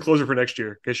there's your closer for next year,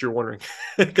 in case you're wondering,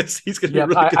 because he's going to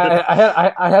be really good.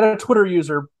 I had a Twitter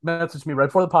user message me right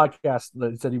before the podcast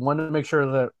that said he wanted to make sure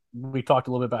that we talked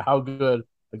a little bit about how good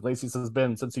Iglesias has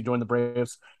been since he joined the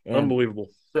Braves. And unbelievable.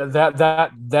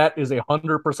 That is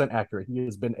 100% accurate. He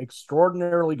has been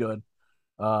extraordinarily good.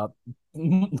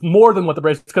 More than what the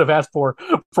Braves could have asked for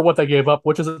what they gave up,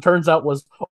 which, as it turns out, was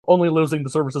only losing the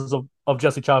services of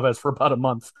Jesse Chavez for about a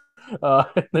month,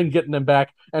 and then getting him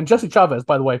back. And Jesse Chavez,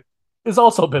 by the way, has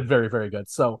also been very, very good.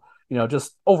 So,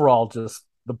 just overall, just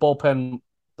the bullpen,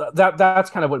 that's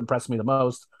kind of what impressed me the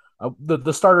most.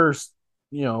 The starters,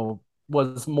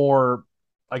 was more,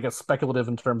 I guess, speculative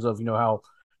in terms of,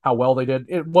 how well they did.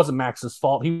 It wasn't Max's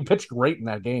fault. He pitched great in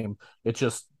that game. It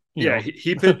just,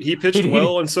 he pitched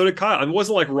well, and so did Kyle. I mean, it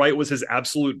wasn't like Wright was his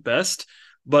absolute best,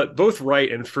 but both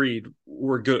Wright and Fried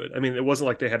were good. I mean, it wasn't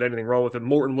like they had anything wrong with him.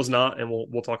 Morton was not, and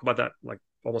we'll talk about that like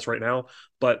almost right now.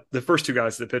 But the first 2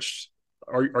 guys that pitched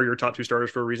are your top 2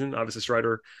 starters for a reason. Obviously,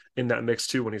 Strider in that mix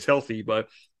too when he's healthy, but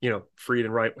Fried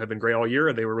and Wright have been great all year,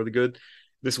 and they were really good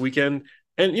this weekend.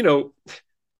 And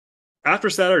after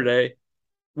Saturday,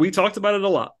 we talked about it a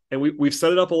lot, and we've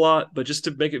set it up a lot, but just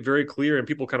to make it very clear, and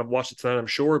people kind of watched it tonight, I'm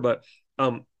sure, but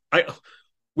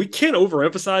we can't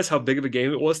overemphasize how big of a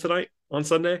game it was tonight on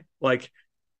Sunday. Like,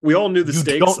 we all knew the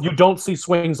stakes. You don't see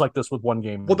swings like this with one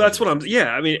game. Well, that's what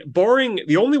I mean, barring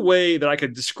the only way that I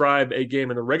could describe a game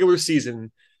in the regular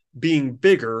season being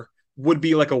bigger would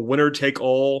be like a winner take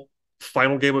all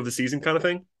final game of the season kind of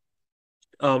thing.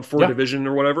 For a division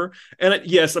or whatever. And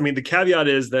yes, I mean, the caveat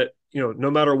is that,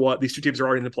 no matter what, these 2 teams are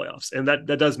already in the playoffs, and that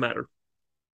does matter.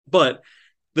 But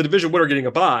the division winner getting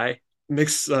a bye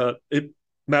makes it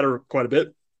matter quite a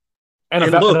bit. And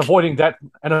avoiding that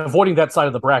side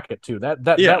of the bracket too.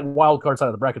 That wild card side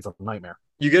of the bracket's a nightmare.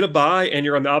 You get a bye, and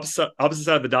you're on the opposite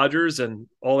side of the Dodgers, and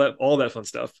all that fun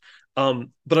stuff.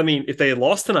 But I mean, if they had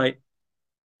lost tonight,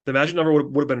 the magic number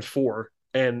would have been 4,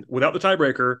 and without the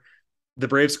tiebreaker, the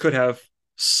Braves could have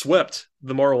swept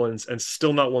the Marlins and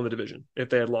still not won the division if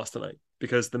they had lost tonight,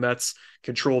 because the Mets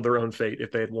controlled their own fate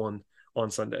if they had won on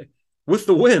Sunday. With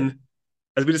the win,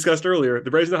 as we discussed earlier,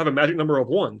 the Braves now have a magic number of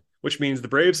 1, which means the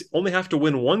Braves only have to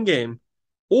win 1 game,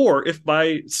 or if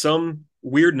by some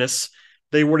weirdness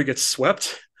they were to get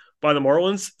swept by the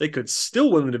Marlins, they could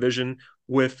still win the division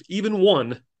with even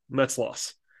 1 Mets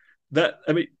loss. That,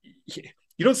 I mean,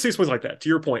 you don't see swings like that, to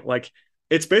your point. Like,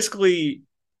 it's basically,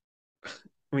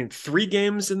 3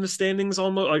 games in the standings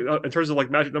almost, like, in terms of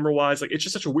like magic number wise. Like, it's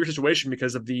just such a weird situation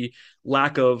because of the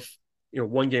lack of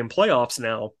 1 game playoffs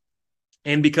now,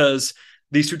 and because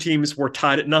these 2 teams were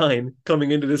tied at 9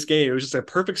 coming into this game. It was just a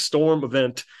perfect storm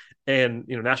event, and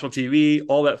national TV,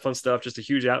 all that fun stuff, just a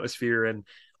huge atmosphere. And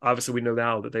obviously, we know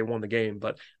now that they won the game,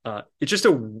 but it's just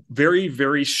a very,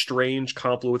 very strange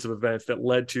confluence of events that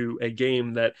led to a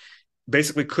game that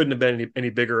basically couldn't have been any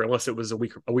bigger unless it was a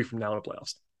week from now in the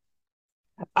playoffs.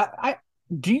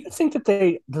 Do you think that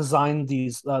they designed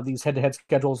these head-to-head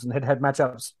schedules and head-to-head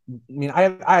matchups? I mean,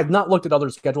 I have not looked at other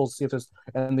schedules to see if this,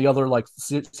 and the other like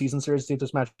season series to see if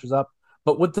this matches up.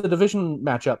 But with the division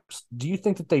matchups, do you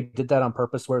think that they did that on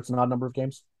purpose, where it's an odd number of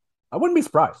games? I wouldn't be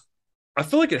surprised. I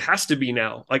feel like it has to be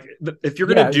now. Like, if you're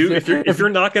going to if you're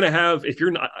not going to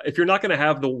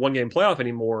have the 1 game playoff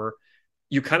anymore,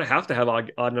 you kind of have to have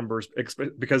odd numbers,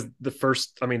 because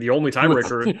the only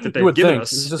tiebreaker that they've given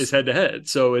us is head to head.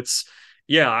 So it's,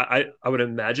 I would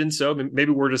imagine so. I mean,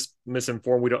 maybe we're just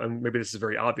misinformed. We don't, and maybe this is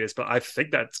very obvious, but I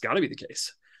think that's got to be the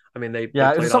case. I mean, they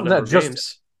played it's something that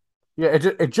games.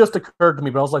 It just occurred to me,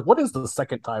 but I was like, what is the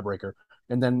second tiebreaker?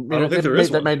 And then I don't think there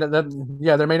is one.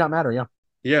 There may not matter. Yeah.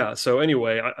 Yeah. So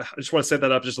anyway, I just want to set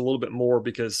that up just a little bit more,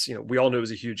 because we all knew it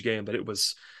was a huge game, but it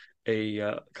was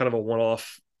a kind of a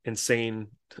one-off, insane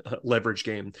leverage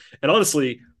game. And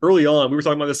honestly, early on, we were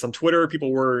talking about this on Twitter.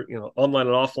 People were online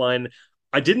and offline.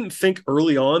 I didn't think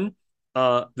early on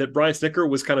that Brian Snitker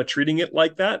was kind of treating it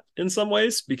like that in some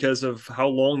ways, because of how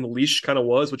long the leash kind of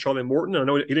was with Charlie Morton. I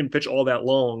know he didn't pitch all that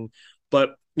long,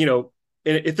 but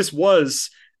if this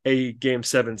was a Game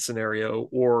 7 scenario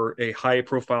or a high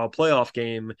profile playoff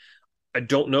game, I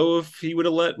don't know if he would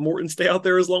have let Morton stay out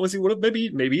there as long as he would have. Maybe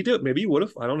he did. Maybe he would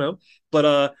have. I don't know.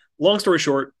 But long story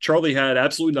short, Charlie had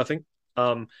absolutely nothing.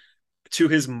 To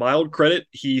his mild credit,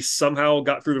 he somehow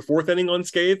got through the fourth inning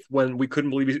unscathed when we couldn't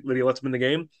believe that he left him in the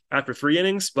game after 3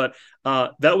 innings. But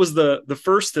that was the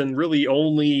first and really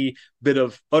only bit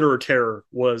of utter terror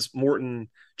was Morton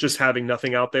just having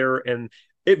nothing out there. And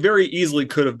it very easily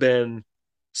could have been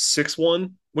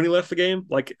 6-1 when he left the game.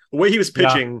 Like the way he was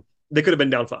pitching, they could have been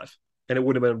down 5. And it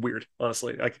would have been weird,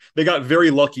 honestly. Like they got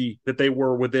very lucky that they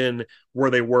were within where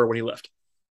they were when he left.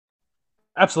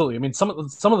 Absolutely. I mean, some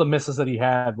of the misses that he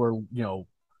had were,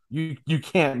 you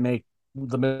can't make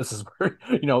the misses.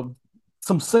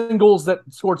 Some singles that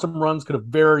scored some runs could have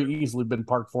very easily been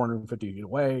parked 450 feet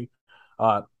away.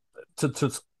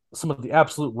 To some of the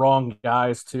absolute wrong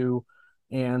guys too,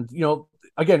 and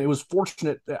again, it was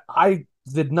fortunate that I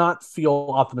did not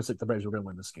feel optimistic the Braves were going to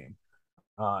win this game.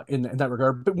 In that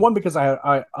regard, but one, because I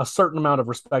had a certain amount of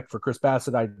respect for Chris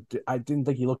Bassitt. I didn't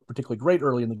think he looked particularly great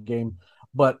early in the game,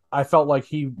 but I felt like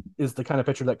he is the kind of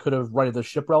pitcher that could have righted the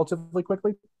ship relatively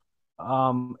quickly.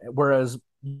 Whereas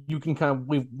you can kind of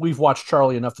we've watched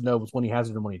Charlie enough to know when he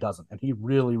has it and when he doesn't, and he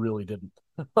really, really didn't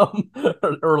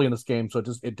early in this game. So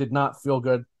it did not feel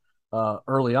good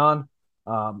early on.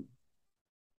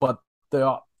 But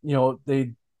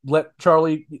they let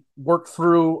Charlie work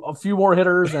through a few more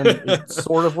hitters, and it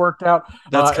sort of worked out.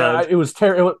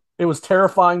 It was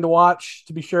terrifying to watch,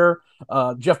 to be sure.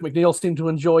 Jeff McNeil seemed to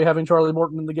enjoy having Charlie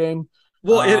Morton in the game.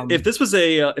 Well, if this was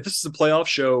a playoff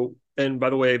show, and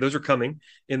by the way, those are coming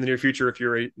in the near future. If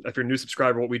you're a new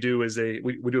subscriber, what we do is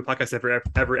we do a podcast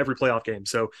every playoff game,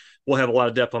 so we'll have a lot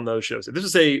of depth on those shows. If this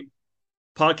is a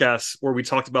podcast where we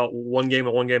talked about one game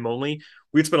and one game only,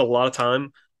 we'd spend a lot of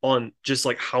time on just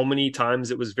like how many times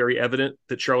it was very evident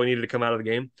that Charlie needed to come out of the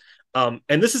game.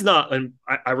 And this is not, and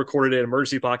I recorded an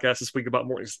emergency podcast this week about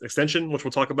Morton's extension, which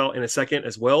we'll talk about in a second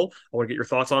as well. I want to get your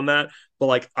thoughts on that. But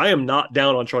like, I am not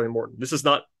down on Charlie Morton. This is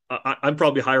not, I'm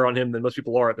probably higher on him than most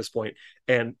people are at this point.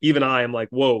 And even I am like,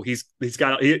 whoa, he's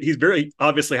very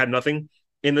obviously had nothing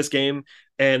in this game.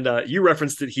 And you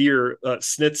referenced it here,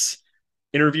 Snit's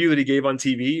interview that he gave on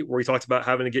TV, where he talked about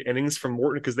having to get innings from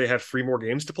Morton because they have 3 more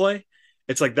games to play.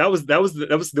 It's like that was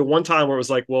the one time where it was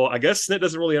like, well, I guess Snit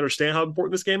doesn't really understand how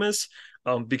important this game is,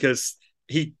 because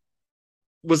he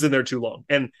was in there too long.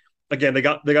 And again, they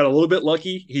got a little bit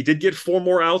lucky. He did get 4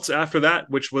 more outs after that,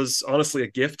 which was honestly a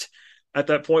gift at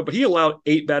that point. But he allowed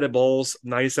 8 batted balls,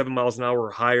 97 miles an hour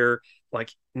or higher,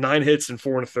 like 9 hits and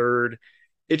 4 1/3.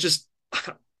 It just,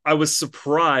 I was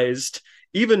surprised,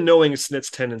 even knowing Snit's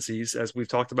tendencies, as we've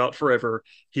talked about forever.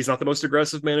 He's not the most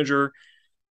aggressive manager.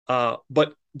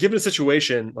 But given the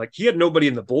situation, like he had nobody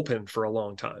in the bullpen for a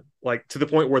long time, like to the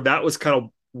point where that was kind of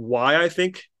why I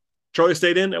think Charlie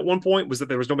stayed in at one point, was that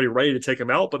there was nobody ready to take him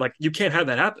out. But like, you can't have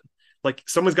that happen. Like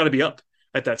someone's got to be up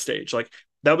at that stage. Like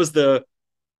that was the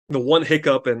one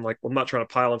hiccup. And like, I'm not trying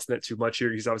to pile on Snit too much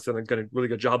here. He's obviously done a really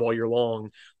good job all year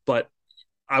long, but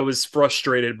I was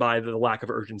frustrated by the lack of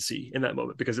urgency in that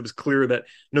moment, because it was clear that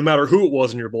no matter who it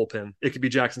was in your bullpen, it could be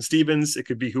Jackson Stephens, it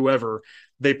could be whoever,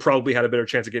 they probably had a better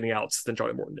chance of getting outs than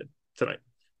Charlie Morton did tonight.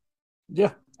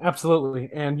 Yeah, absolutely.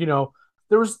 And,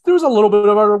 there was a little bit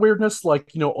of other weirdness, like,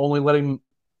 only letting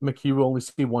McHugh only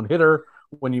see 1 hitter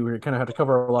when you kind of had to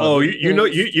cover a lot. Oh, you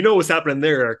know what's happening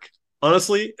there, Eric.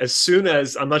 Honestly, as soon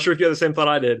as, I'm not sure if you had the same thought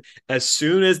I did, as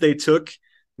soon as they took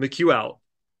McHugh out,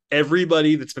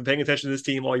 everybody that's been paying attention to this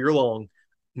team all year long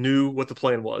knew what the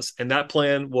plan was. And that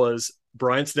plan was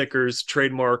Brian Snitker's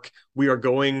trademark. We are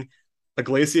going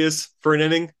Iglesias for an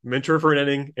inning, Minter for an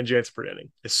inning, and Jansen for an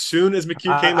inning. As soon as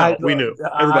McHugh came out, we knew.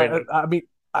 Everybody knew. I mean,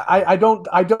 I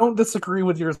don't disagree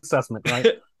with your assessment, right?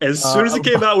 As soon as it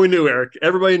came out, we knew, Eric.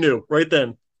 Everybody knew right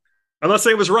then. I'm not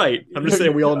saying it was right. I'm just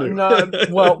saying we all knew.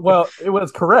 well, it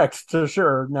was correct, to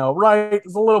sure. No, right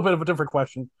is a little bit of a different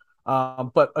question.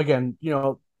 But again,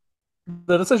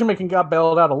 the decision-making got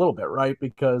bailed out a little bit, right?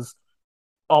 Because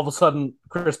all of a sudden,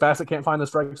 Chris Bassitt can't find the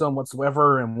strike zone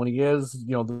whatsoever. And when he is,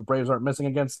 the Braves aren't missing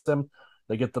against him.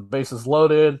 They get the bases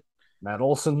loaded. Matt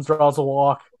Olson draws a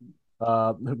walk,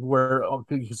 where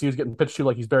he was getting pitched to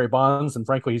like he's Barry Bonds. And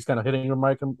frankly, he's kind of hitting him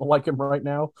like him right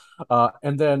now.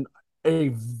 And then a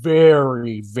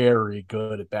very, very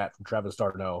good at bat from Travis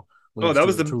d'Arnaud. Oh, that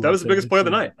was the biggest play of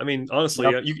the night. I mean, honestly,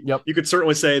 you could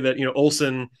certainly say that,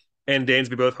 Olson and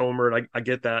Dansby both homered. I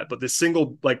get that, but the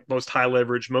single most high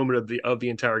leverage moment of the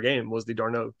entire game was the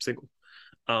d'Arnaud single,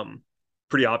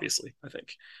 pretty obviously, I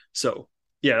think. So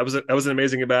yeah, that was an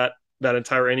amazing at bat. That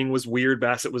entire inning was weird.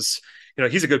 Bassitt was,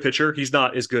 he's a good pitcher. He's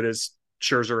not as good as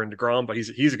Scherzer and DeGrom, but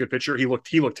he's a good pitcher. He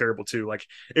looked terrible too. Like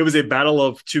it was a battle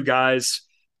of 2 guys.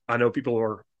 I know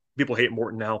people hate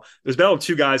Morton now. There's battle of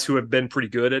two guys who have been pretty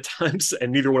good at times,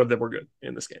 and neither one of them were good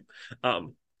in this game.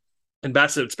 And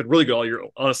Bassett's been really good all year,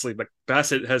 honestly. But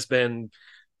Bassett has been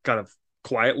kind of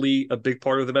quietly a big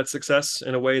part of the Mets' success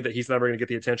in a way that he's never going to get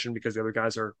the attention because the other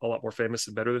guys are a lot more famous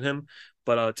and better than him.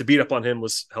 But to beat up on him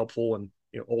was helpful. And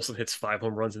Olson hits 5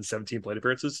 home runs in 17 plate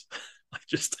appearances.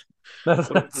 Just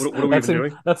what are we even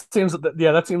doing? That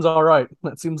seems all right.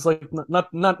 That seems like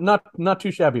not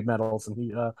too shabby, Matt Olson.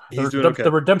 He's doing okay.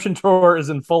 The redemption tour is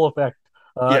in full effect.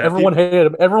 Everyone hated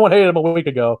him. Everyone hated him a week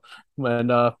ago,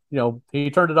 and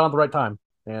he turned it on at the right time.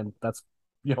 And that's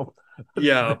if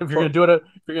you're gonna do it,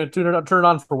 if you're gonna turn it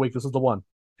on for a week, this is the one.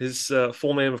 His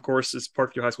full name, of course, is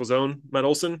Parkview High School's own Matt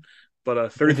Olson,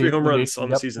 but 33 home runs on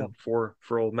the season for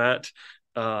old Matt.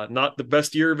 Not the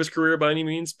best year of his career by any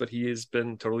means, but he has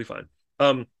been totally fine.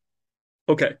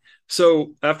 Okay,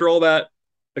 so after all that,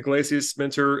 Iglesias,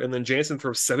 Minter, and then Jansen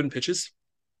throw 7 pitches.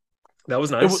 That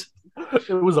was nice.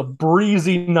 It was a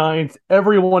breezy ninth.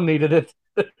 Everyone needed it.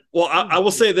 Well, I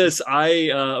will say this.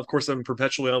 Of course, I'm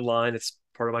perpetually online. It's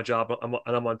part of my job. I'm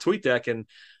on TweetDeck, and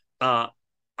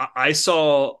I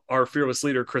saw our fearless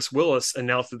leader, Chris Willis,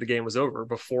 announce that the game was over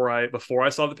before I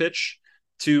saw the pitch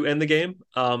to end the game.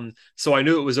 So I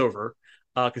knew it was over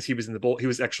because he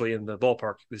was actually in the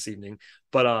ballpark this evening.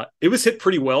 But it was hit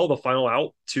pretty well, the final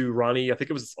out to Ronnie. I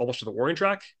think it was almost to the warning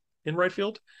track in right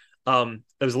field.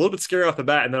 It was a little bit scary off the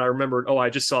bat, and then I remembered, I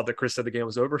just saw that Chris said the game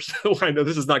was over, so I know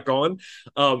this is not gone.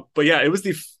 But yeah, it was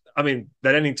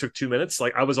that ending took 2 minutes.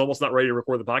 Like, I was almost not ready to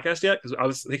record the podcast yet because I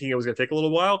was thinking it was going to take a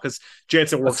little while because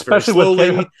Jansen works especially very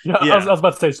slowly. I was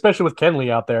about to say, especially with Kenley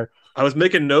out there. I was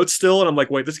making notes still, and I'm like,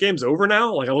 wait, this game's over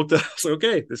now? Like, I looked at, I was like,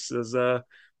 okay, this is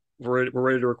we're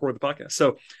ready to record the podcast.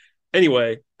 So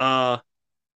anyway, I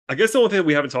guess the only thing that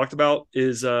we haven't talked about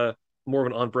is more of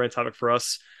an on-brand topic for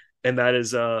us, and that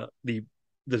is the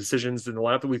decisions in the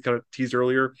lineup that we kind of teased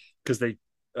earlier, because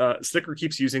Snitker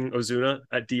keeps using Ozuna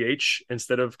at DH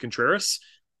instead of Contreras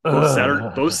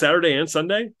both Saturday and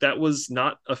Sunday. That was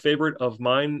not a favorite of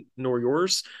mine nor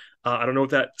yours. I don't know what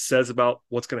that says about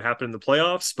what's going to happen in the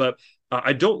playoffs, but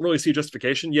I don't really see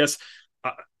justification. Yes,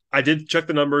 I did check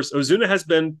the numbers. Ozuna has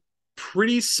been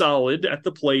pretty solid at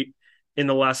the plate in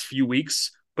the last few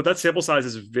weeks, but that sample size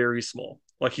is very small.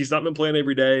 Like, he's not been playing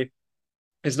every day.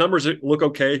 His numbers look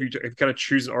okay. If you kind of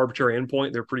choose an arbitrary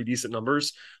endpoint, they're pretty decent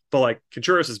numbers. But like,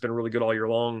 Contreras has been really good all year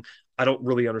long. I don't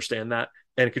really understand that.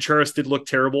 And Contreras did look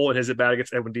terrible in his at-bat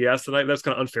against Edwin Diaz tonight. That's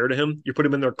kind of unfair to him. You put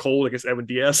him in there cold against Edwin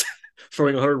Diaz,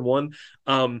 throwing 101.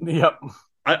 Yep.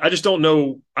 I just don't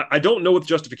know. I don't know what the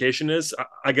justification is.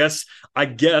 I guess I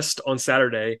guessed on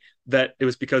Saturday that it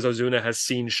was because Ozuna has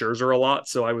seen Scherzer a lot.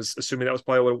 So I was assuming that was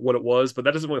probably what it was. But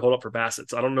that doesn't really hold up for Bassett.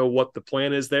 So I don't know what the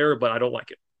plan is there, but I don't like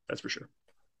it. That's for sure.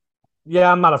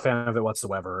 Yeah, I'm not a fan of it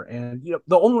whatsoever. And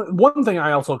the only one thing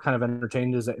I also kind of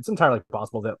entertained is that it's entirely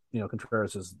possible that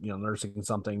Contreras is nursing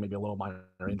something, maybe a little minor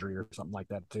injury or something like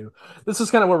that too. This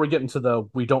is kind of where we get into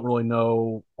we don't really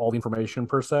know all the information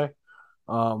per se.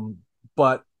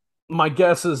 But my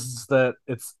guess is that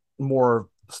it's more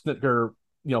Snitker,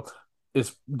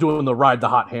 is doing the ride the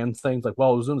hot hand things. Like,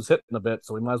 well, Ozuna's hitting a bit,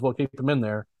 so we might as well keep him in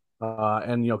there.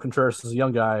 And Contreras is a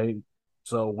young guy,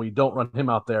 so we don't run him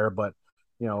out there. But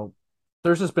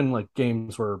there's just been like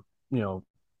games where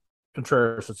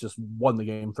Contreras has just won the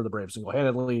game for the Braves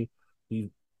single-handedly.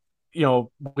 We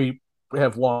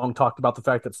have long talked about the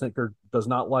fact that Snitker does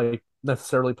not like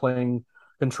necessarily playing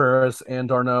Contreras and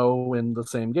d'Arnaud in the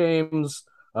same games.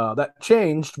 That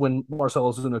changed when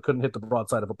Marcell Ozuna couldn't hit the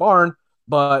broadside of a barn.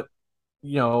 But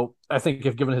I think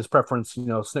if given his preference,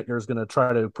 Snitker is going to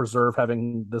try to preserve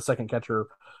having the second catcher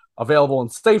available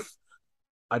and safe.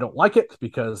 I don't like it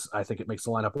because I think it makes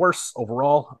the lineup worse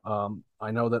overall.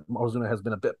 I know that Ozuna has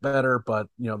been a bit better, but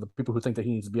the people who think that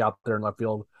he needs to be out there in left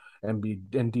field and be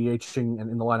DHing and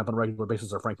in the lineup on a regular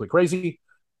basis are frankly crazy.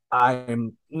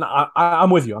 I'm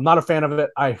with you. I'm not a fan of it.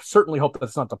 I certainly hope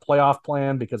that's not the playoff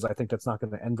plan because I think that's not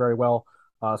going to end very well,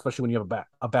 especially when you have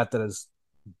a bat that is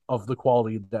of the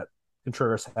quality that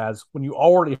Contreras has. When you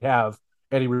already have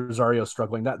Eddie Rosario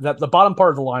struggling, that the bottom part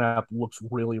of the lineup looks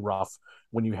really rough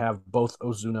when you have both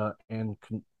Ozuna and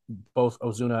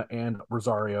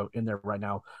Rosario in there right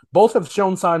now. Both have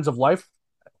shown signs of life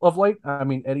of late. I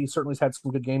mean, Eddie certainly has had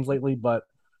some good games lately, but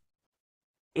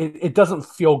it doesn't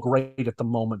feel great at the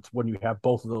moment when you have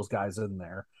both of those guys in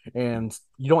there. And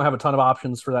you don't have a ton of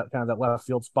options for that kind of that left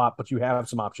field spot, but you have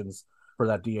some options for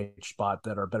that DH spot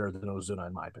that are better than Ozuna,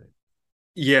 in my opinion.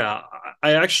 Yeah,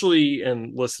 I actually,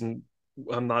 and listen,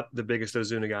 I'm not the biggest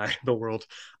Ozuna guy in the world.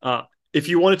 If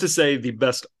you wanted to say the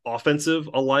best offensive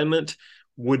alignment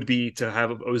would be to have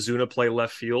Ozuna play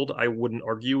left field, I wouldn't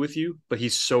argue with you, but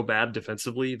he's so bad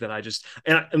defensively that I just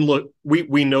and look,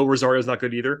 we know Rosario's not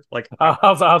good either. Like I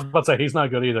was about to say he's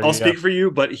not good either. I'll speak for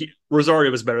you, but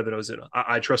Rosario is better than Ozuna.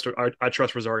 I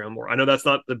trust Rosario more. I know that's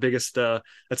not the biggest.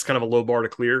 That's kind of a low bar to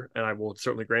clear, and I will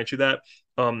certainly grant you that.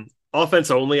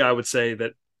 Offense only, I would say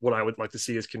that what I would like to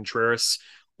see is Contreras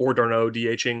or d'Arnaud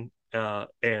DHing,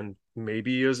 and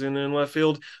maybe Ozuna in left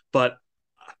field, but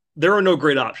there are no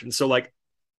great options. So like,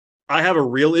 I have a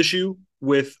real issue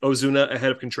with Ozuna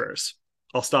ahead of Contreras.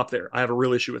 I'll stop there. I have a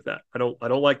real issue with that. I don't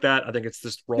like that. I think it's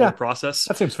just wrong process.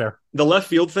 That seems fair. The left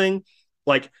field thing,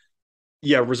 like,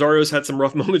 yeah, Rosario's had some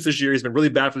rough moments this year. He's been really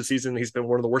bad for the season. He's been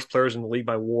one of the worst players in the league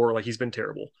by WAR. Like, he's been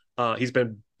terrible. He's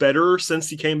been better since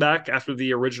he came back after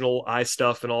the original eye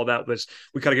stuff and all that. Which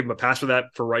we kind of give him a pass for that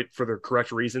for the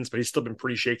correct reasons, but he's still been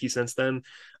pretty shaky since then.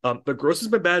 But Gross has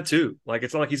been bad too. Like,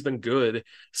 it's not like he's been good.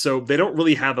 So they don't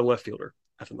really have a left fielder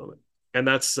at the moment, and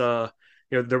that's there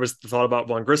was the thought about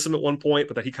Von Grissom at one point,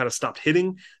 but that he kind of stopped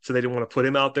hitting, so they didn't want to put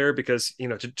him out there because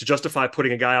to justify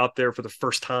putting a guy out there for the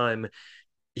first time,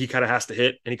 he kind of has to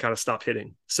hit, and he kind of stopped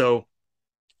hitting. So,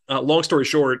 long story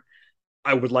short,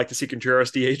 I would like to see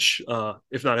Contreras DH,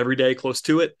 if not every day, close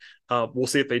to it. We'll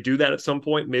see if they do that at some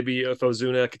point. Maybe if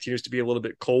Ozuna continues to be a little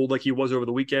bit cold like he was over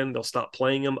the weekend, they'll stop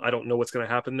playing him. I don't know what's going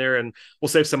to happen there, and we'll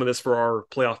save some of this for our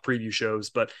playoff preview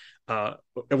shows. But at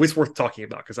least worth talking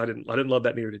about because I didn't love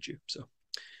that, neither did you. So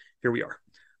here we are.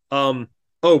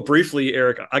 Briefly,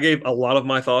 Eric, I gave a lot of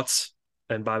my thoughts.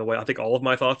 And by the way, I think all of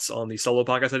my thoughts on the solo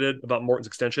podcast I did about Morton's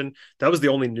extension, that was the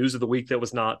only news of the week that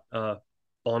was not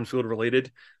on-field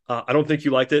related. I don't think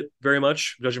you liked it very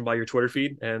much, judging by your Twitter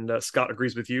feed, and Scott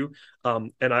agrees with you.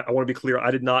 And I want to be clear,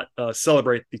 I did not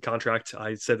celebrate the contract.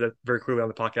 I said that very clearly on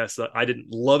the podcast that I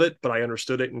didn't love it, but I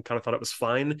understood it and kind of thought it was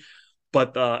fine.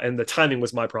 But and the timing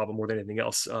was my problem more than anything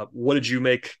else. What did you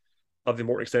make of the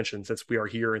Morton extension since we are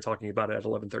here and talking about it at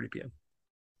 11:30 p.m.?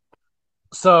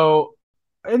 So,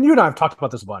 and you and I have talked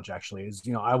about this a bunch, actually, is,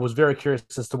 I was very curious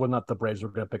as to whether or not the Braves were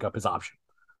going to pick up his option,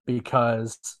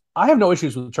 because I have no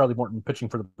issues with Charlie Morton pitching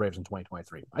for the Braves in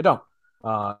 2023. I don't.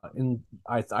 And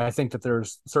I think that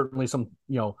there's certainly some,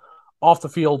 off the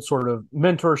field sort of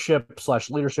mentorship /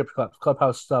 leadership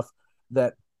clubhouse stuff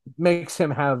that makes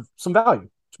him have some value,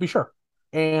 to be sure.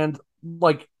 And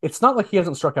like, it's not like he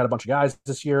hasn't struck out a bunch of guys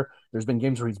this year. There's been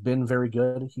games where he's been very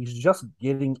good. He's just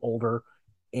getting older,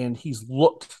 and he's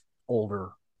looked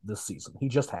older this season. He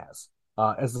just has,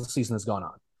 as the season has gone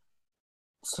on.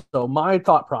 So my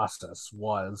thought process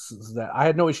was that I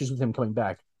had no issues with him coming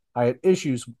back. I had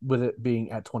issues with it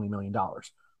being at $20 million,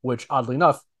 which oddly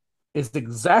enough is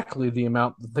exactly the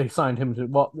amount that they signed him to.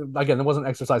 Well, again, it wasn't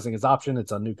exercising his option.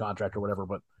 It's a new contract or whatever,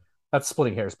 but that's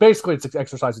splitting hairs. Basically, it's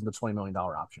exercising the $20 million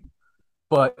option.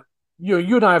 But you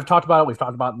and I have talked about it. We've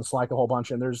talked about it in the Slack a whole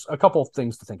bunch, and there's a couple of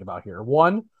things to think about here.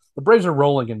 One, the Braves are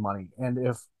rolling in money, and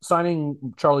if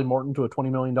signing Charlie Morton to a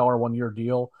 $20 million 1-year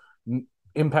deal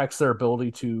impacts their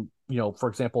ability to, for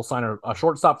example, sign a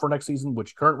shortstop for next season,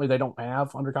 which currently they don't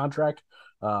have under contract,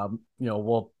 Dansby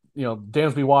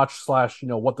watch /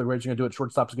 what the Braves are going to do at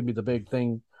shortstop is going to be the big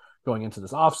thing going into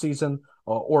this offseason,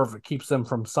 or if it keeps them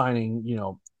from signing,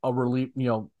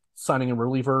 signing a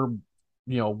reliever,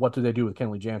 what do they do with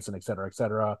Kenley Jansen, et cetera, et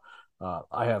cetera.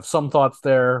 I have some thoughts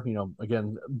there.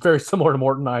 Again, very similar to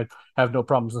Morton. I have no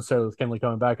problems necessarily with Kenley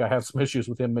coming back. I have some issues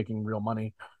with him making real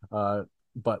money.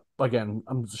 But again,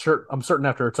 I'm certain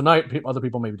after tonight, other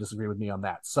people maybe disagree with me on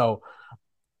that. So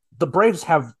the Braves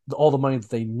have all the money that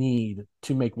they need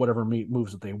to make whatever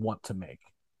moves that they want to make.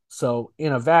 So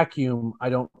in a vacuum, I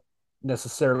don't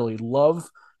necessarily love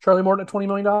Charlie Morton at $20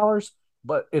 million,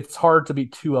 but it's hard to be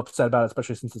too upset about it,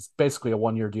 especially since it's basically a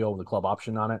 1-year deal with a club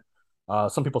option on it.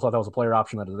 Some people thought that was a player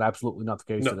option. That is absolutely not the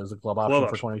case. No. It is a club option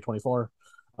for 2024,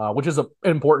 which is an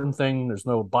important thing. There's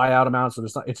no buyout amount, so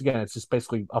it's just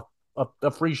basically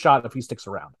a free shot if he sticks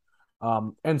around.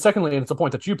 And secondly, and it's a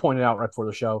point that you pointed out right before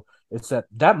the show, it's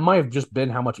that might have just been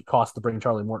how much it cost to bring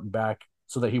Charlie Morton back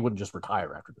so that he wouldn't just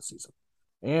retire after the season.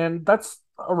 And that's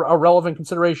a relevant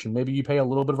consideration. Maybe you pay a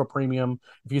little bit of a premium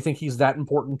if you think he's that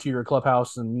important to your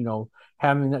clubhouse, and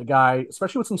having that guy,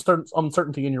 especially with some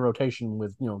uncertainty in your rotation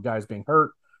with guys being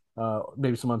hurt,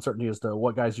 maybe some uncertainty as to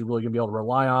what guys you're really going to be able to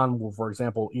rely on. Well, for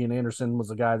example, Ian Anderson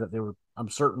was a guy that I'm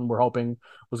certain we're hoping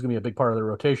was going to be a big part of their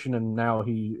rotation, and now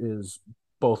he is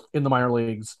both in the minor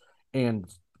leagues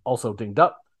and also dinged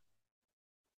up.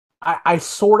 I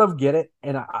sort of get it,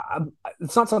 and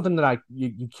it's not something that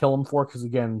you kill him for, because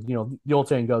again, the old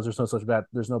saying goes, there's no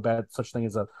such thing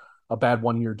as a bad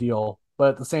 1-year deal. But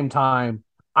at the same time,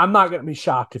 I'm not going to be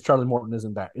shocked if Charlie Morton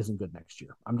isn't good next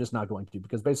year. I'm just not going to,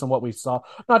 because based on what we saw,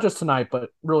 not just tonight, but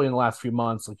really in the last few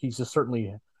months, like he's just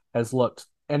certainly has looked.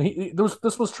 And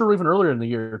this was true even earlier in the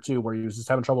year too, where he was just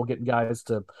having trouble getting guys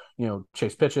to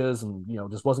chase pitches, and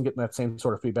just wasn't getting that same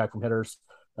sort of feedback from hitters,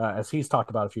 as he's talked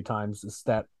about a few times. Is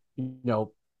that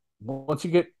once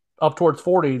you get up towards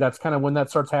 40, that's kind of when that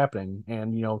starts happening,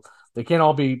 and they can't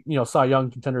all be Cy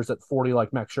Young contenders at 40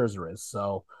 like Max Scherzer is.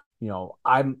 So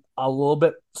I'm a little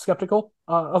bit skeptical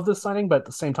of this signing, but at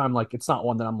the same time, like, it's not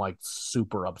one that I'm like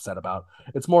super upset about.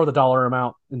 It's more the dollar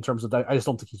amount in terms of that. I just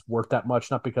don't think he's worth that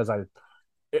much. Not because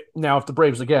now if the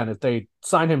Braves, again, if they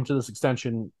sign him to this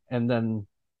extension and then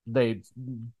they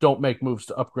don't make moves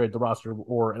to upgrade the roster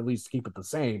or at least keep it the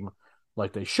same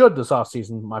like they should this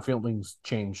offseason, my feelings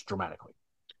change dramatically.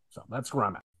 So that's where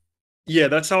I'm at. Yeah,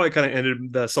 that's how I kind of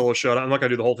ended the solo show. I'm not going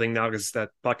to do the whole thing now because that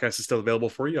podcast is still available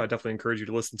for you. I definitely encourage you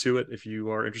to listen to it if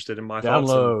you are interested in my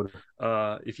Download.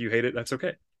 thoughts. If you hate it, that's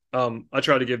okay. I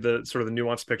try to give the sort of the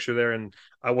nuanced picture there, and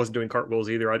I wasn't doing cartwheels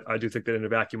either. I do think that in a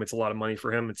vacuum, it's a lot of money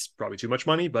for him. It's probably too much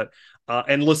money, but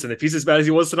and listen, if he's as bad as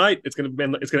he was tonight, it's going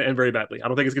to end very badly. I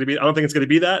don't think it's going to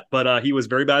be that, but he was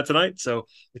very bad tonight. So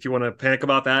if you want to panic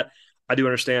about that, I do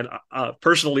understand.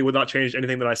 Personally, would not change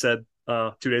anything that I said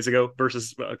 2 days ago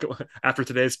versus after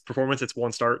today's performance. It's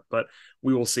one start, but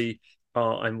we will see.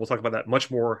 And we'll talk about that much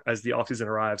more as the offseason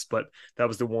arrives. But that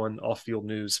was the one off-field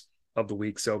news of the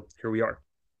week. So here we are.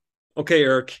 Okay,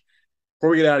 Eric,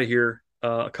 before we get out of here,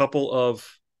 a couple of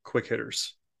quick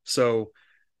hitters. So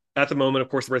at the moment, of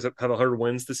course, the Braves have 100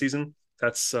 wins this season.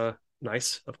 That's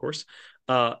nice, of course.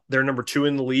 They're number 2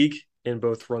 in the league in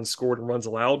both runs scored and runs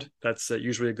allowed. That's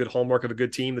usually a good hallmark of a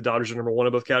good team. The Dodgers are number 1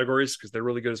 in both categories because they're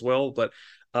really good as well. But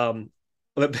oh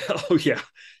yeah,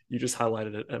 you just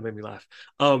highlighted it. That made me laugh.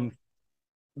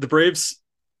 The Braves,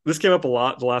 this came up a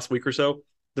lot the last week or so.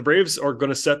 The Braves are going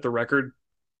to set the record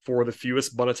for the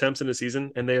fewest bunt attempts in the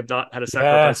season, and they have not had a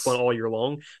sacrifice bunt all year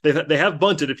long. They have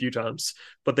bunted a few times,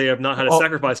 but they have not had a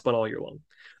sacrifice bunt all year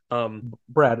long.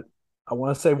 Brad, I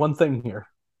want to say one thing here.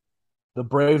 The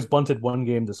Braves bunted one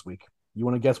game this week. You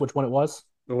want to guess which one it was?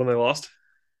 The one they lost?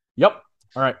 Yep.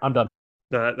 All right, I'm done.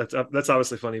 No, that's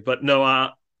obviously funny, but no,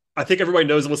 I think everybody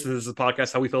knows and listens to this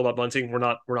podcast how we feel about bunting. We're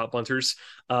not bunters.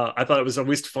 I thought it was at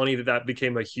least funny that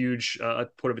became a huge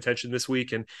point of attention this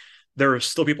week, and there are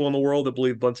still people in the world that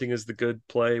believe bunting is the good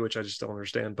play, which I just don't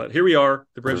understand. But here we are.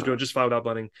 The Braves are doing just fine without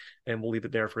bunting, and we'll leave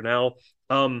it there for now.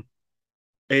 An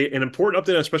important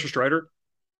update on Spencer Strider,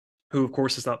 who of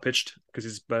course has not pitched because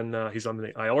he's on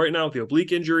the IL right now with the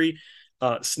oblique injury.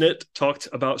 Snit talked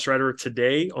about Strider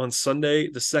today on Sunday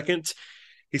the 2nd.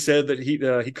 He said that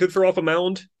he could throw off a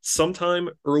mound sometime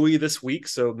early this week.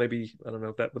 So maybe, I don't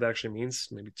know what that actually means,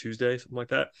 maybe Tuesday, something like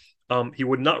that. He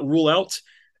would not rule out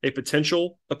a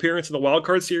potential appearance in the wild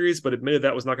card series, but admitted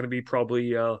that was not going to be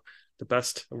probably the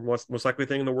best, most likely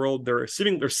thing in the world. They're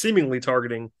seemingly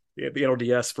targeting the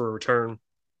NLDS for a return,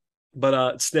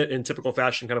 but Snit in typical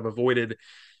fashion kind of avoided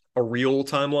a real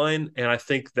timeline, and I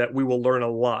think that we will learn a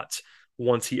lot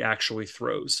once he actually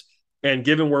throws. And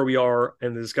given where we are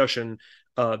in the discussion,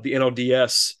 the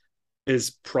NLDS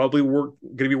is probably going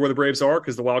to be where the Braves are,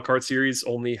 because the wild card series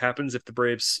only happens if the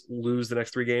Braves lose the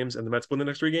next 3 games and the Mets win the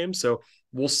next 3 games. So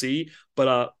we'll see.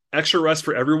 But extra rest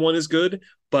for everyone is good.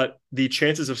 But the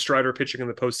chances of Strider pitching in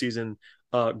the postseason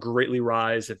greatly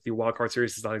rise if the wild card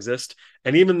series does not exist.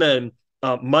 And even then,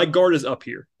 my guard is up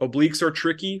here. Obliques are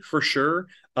tricky for sure.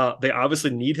 They obviously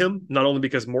need him, not only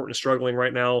because Morton is struggling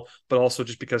right now, but also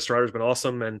just because Strider's been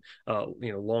awesome and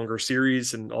longer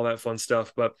series and all that fun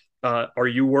stuff. But are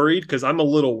you worried? Because I'm a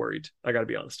little worried. I got to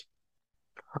be honest.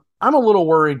 I'm a little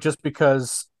worried just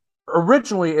because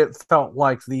originally it felt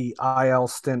like the IL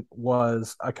stint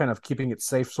was a kind of keeping it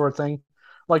safe sort of thing.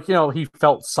 Like, he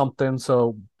felt something,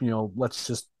 so let's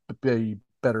just be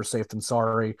better safe than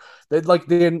sorry. They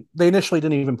initially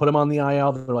didn't even put him on the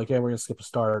IL. They're like, "Yeah, we're gonna skip a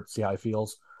start, see how he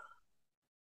feels."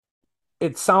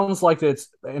 It sounds like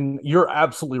and you're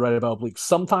absolutely right about obliques.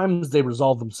 Sometimes they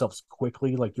resolve themselves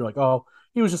quickly. Like, you're like, "Oh,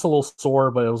 he was just a little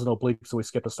sore, but it was an oblique, so we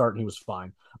skip a start and he was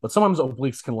fine." But sometimes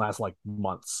obliques can last like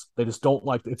months. They just don't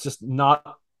it's just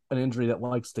not an injury that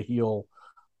likes to heal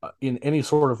in any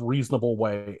sort of reasonable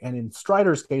way. And in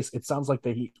Strider's case, it sounds like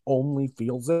that he only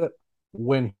feels it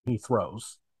when he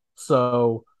throws.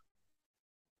 So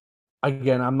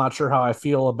again, I'm not sure how I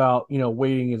feel about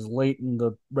waiting as late in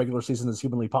the regular season as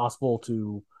humanly possible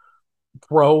to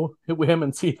throw with him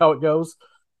and see how it goes.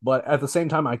 But at the same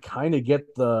time, I kind of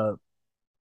get the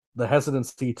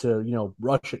hesitancy to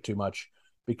rush it too much,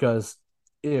 because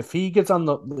if he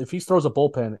throws a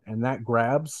bullpen and that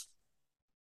grabs,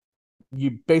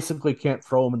 you basically can't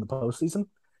throw him in the postseason.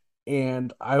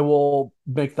 And I will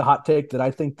make the hot take that I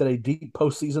think that a deep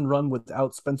postseason run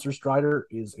without Spencer Strider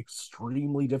is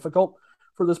extremely difficult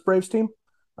for this Braves team.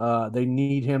 They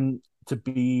need him to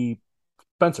be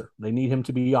Spencer. They need him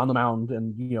to be on the mound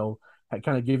and,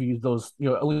 kind of give you those,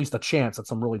 at least a chance at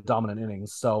some really dominant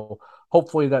innings. So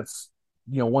hopefully that's,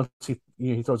 once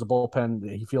he throws a bullpen,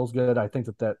 he feels good. I think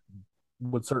that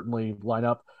would certainly line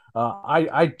up.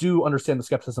 I do understand the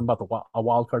skepticism about a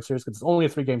wild card series because it's only a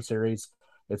 3-game series.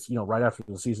 It's right after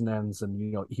the season ends, and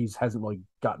he hasn't really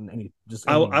gotten any.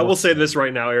 I will say this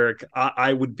right now, Eric.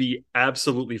 I would be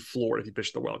absolutely floored if he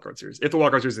pitched the wild card series, if the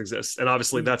wild card series exists, and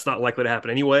obviously that's not likely to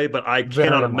happen anyway. But I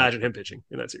cannot imagine him pitching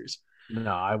in that series.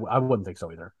 No, I wouldn't think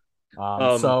so either.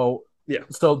 Yeah.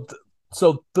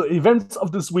 So the events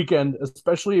of this weekend,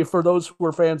 especially for those who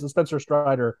are fans of Spencer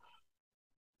Strider,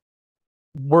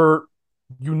 were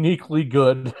uniquely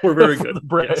good. We're very good. The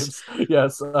Braves,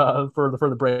 yes, for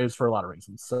the Braves for a lot of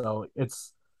reasons. So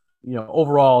it's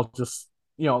overall just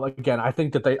again, I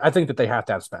think that they have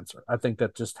to have Spencer. I think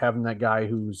that just having that guy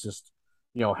who's just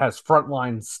has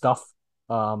frontline stuff,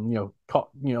 can't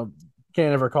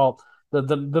ever call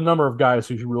the number of guys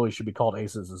who really should be called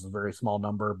aces is a very small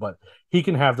number, but he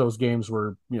can have those games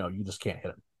where you just can't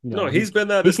hit him. No, he's been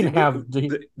that. This year.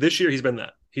 He's been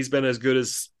that. He's been as good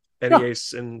as any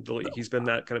ace in the league. He's been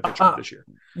that kind of pitcher this year.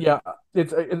 Yeah,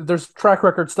 there's track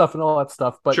record stuff and all that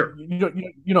stuff, but sure. you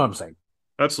know what I'm saying.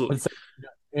 Absolutely.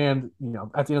 And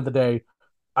at the end of the day,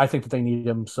 I think that they need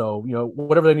him. So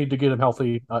whatever they need to get him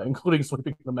healthy, including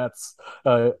sweeping the Mets,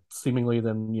 seemingly,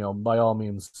 then by all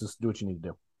means, just do what you need to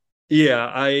do.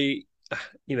 Yeah,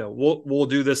 we'll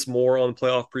do this more on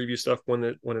playoff preview stuff when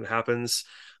it happens.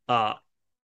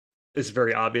 It's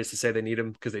very obvious to say they need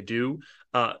him because they do.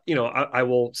 I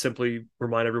will simply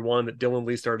remind everyone that Dylan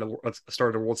Lee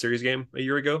started a World Series game a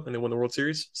year ago and they won the World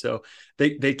Series. So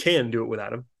they can do it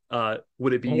without him.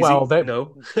 Would it be easy? Well,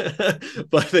 no,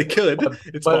 but they could.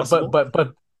 It's possible.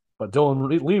 But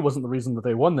Dylan Lee wasn't the reason that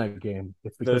they won that game.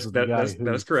 It's because of the guy who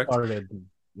that is correct. Started.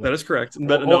 That is correct.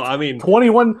 But no, I mean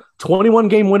 21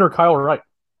 game winner Kyle Wright.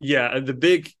 Yeah, and the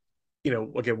big,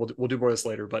 again, we'll do more of this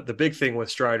later, but the big thing with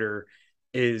Strider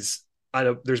is I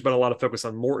know there's been a lot of focus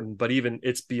on Morton, but even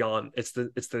it's beyond. It's the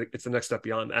next step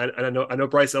beyond. And I know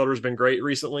Bryce Elder has been great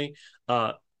recently.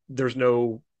 There's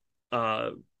no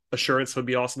assurance he'll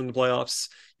be awesome in the playoffs.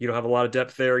 You don't have a lot of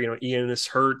depth there. Ian is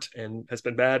hurt and has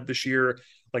been bad this year.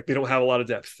 Like they don't have a lot of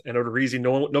depth. And Odorizzi,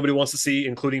 nobody wants to see,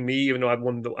 including me, even though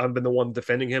I've been the one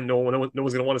defending him. No one's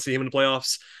going to want to see him in the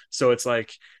playoffs. So it's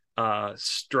like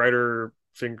Strider,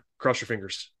 cross your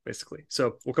fingers, basically.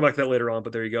 So we'll come back to that later on.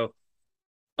 But there you go.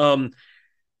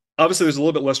 Obviously, there's a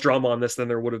little bit less drama on this than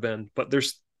there would have been, but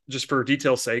there's just for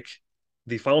detail's sake.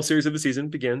 The final series of the season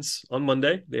begins on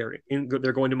Monday. They're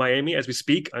going to Miami as we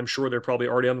speak. I'm sure they're probably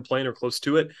already on the plane or close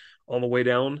to it on the way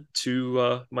down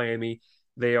to Miami.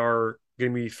 They are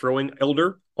going to be throwing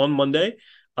Elder on Monday.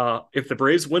 If the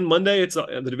Braves win Monday,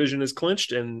 the division is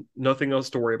clinched and nothing else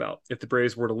to worry about. If the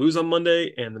Braves were to lose on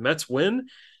Monday and the Mets win,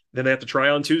 then they have to try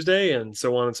on Tuesday and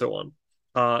so on and so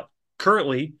on.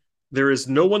 Currently, there is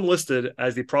no one listed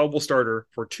as the probable starter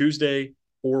for Tuesday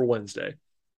or Wednesday.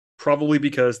 Probably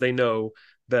because they know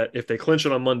that if they clinch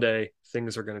it on Monday,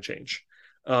 things are going to change.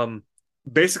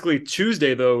 Basically,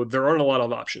 Tuesday, though, there aren't a lot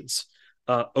of options.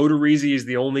 Odorizzi is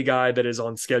the only guy that is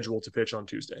on schedule to pitch on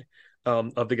Tuesday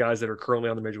of the guys that are currently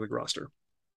on the Major League roster.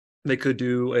 They could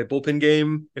do a bullpen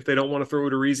game if they don't want to throw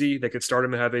Odorizzi. They could start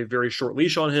him and have a very short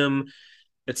leash on him,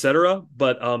 etc.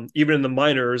 But even in the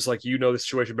minors, like the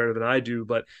situation better than I do,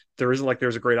 but there isn't like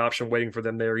there's a great option waiting for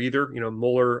them there either.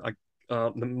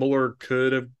 Muller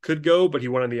could go, but he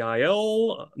went on the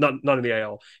IL. Not in the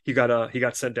IL. He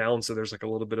got sent down. So there's like a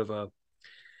little bit of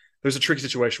there's a tricky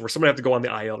situation where somebody have to go on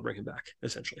the IL to bring him back,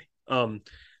 essentially.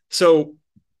 So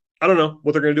I don't know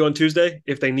what they're going to do on Tuesday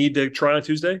if they need to try on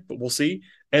Tuesday, but we'll see.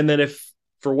 And then if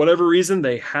for whatever reason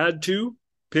they had to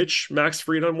pitch Max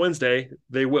Fried on Wednesday,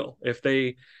 they will. If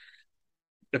they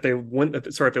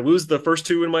lose the first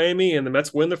two in Miami and the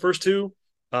Mets win the first two,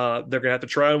 they're gonna have to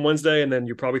try on Wednesday, and then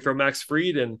you probably throw Max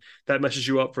Fried, and that messes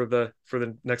you up for the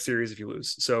next series if you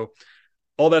lose. So,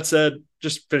 all that said,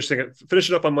 just finish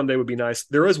it up on Monday would be nice.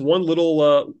 There is one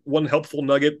helpful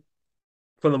nugget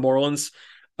from the Marlins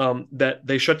that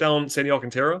they shut down Sandy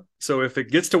Alcantara. So if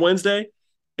it gets to Wednesday,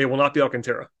 it will not be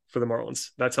Alcantara for the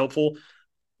Marlins. That's helpful.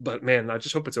 But man, I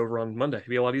just hope it's over on Monday. It'd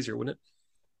be a lot easier, wouldn't it?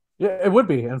 Yeah, it would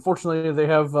be. Unfortunately, they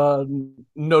have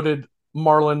noted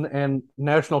Marlin and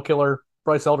national killer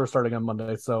Bryce Elder starting on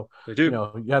Monday, so they do.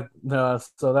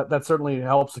 So that certainly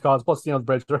helps the cause. Plus, the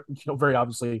Braves are very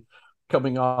obviously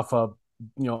coming off a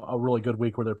a really good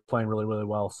week where they're playing really, really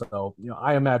well. So,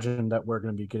 I imagine that we're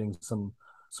going to be getting some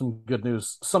good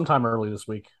news sometime early this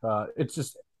week. It's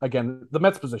just, again, the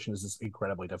Mets position is just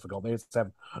incredibly difficult. They just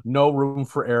have no room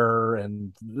for error,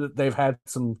 and they've had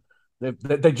some.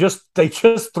 They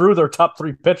just threw their top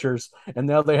 3 pitchers, and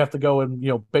now they have to go and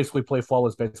basically play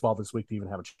flawless baseball this week to even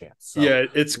have a chance. So, yeah,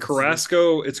 it's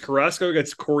Carrasco. It's Carrasco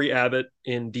against Corey Abbott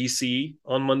in DC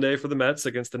on Monday for the Mets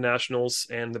against the Nationals,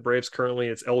 and the Braves currently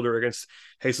it's Elder against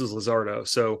Jesus Luzardo.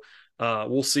 So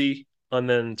we'll see. And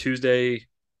then Tuesday,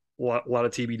 a lot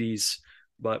of TBDs,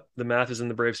 but the math is in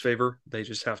the Braves' favor. They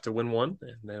just have to win one,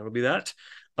 and that'll be that.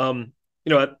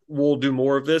 We'll do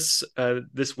more of this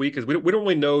this week because we don't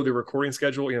really know the recording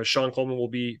schedule. Sean Coleman will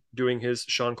be doing his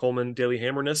Sean Coleman Daily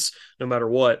Hammerness no matter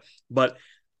what. But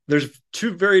there's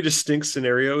 2 very distinct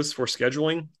scenarios for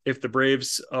scheduling. If the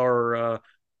Braves are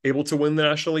able to win the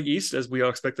National League East, as we all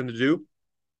expect them to do,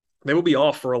 they will be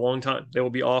off for a long time. They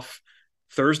will be off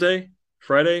Thursday,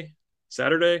 Friday,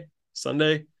 Saturday,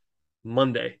 Sunday,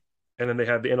 Monday. And then they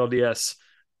have the NLDS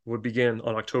would begin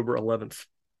on October 11th,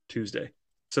 Tuesday.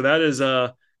 So that is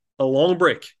a long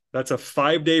break. That's a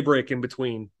 5-day break in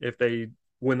between if they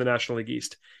win the National League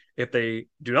East. If they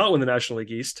do not win the National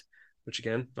League East, which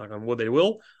again, knock on wood, they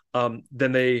will,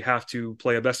 then they have to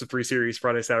play a best-of-3 series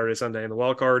Friday, Saturday, Sunday in the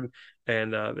wild card,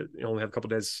 and they only have a couple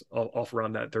of days off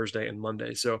around that Thursday and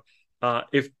Monday. So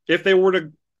if they were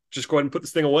to just go ahead and put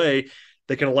this thing away,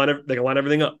 they can line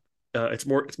everything up. It's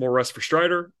more rest for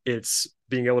Strider. It's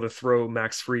being able to throw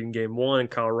Max Fried in game 1,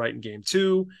 Kyle Wright in game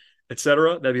 2,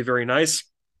 etc. That'd be very nice.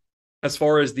 As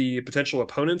far as the potential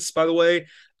opponents, by the way,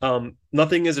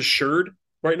 nothing is assured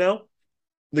right now.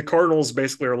 The Cardinals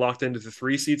basically are locked into the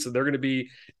 3 seed, so they're going to be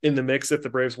in the mix if the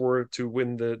Braves were to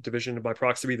win the division by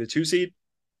proxy, be the 2 seed.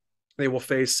 They will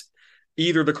face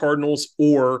either the Cardinals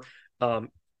or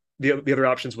the other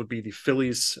options would be the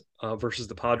Phillies versus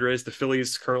the Padres. The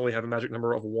Phillies currently have a magic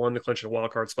number of 1 to clinch a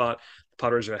wild card spot. The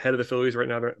Padres are ahead of the Phillies right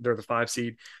now. They're the 5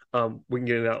 seed. We can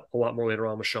get into that a lot more later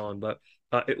on with Sean, but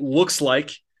it looks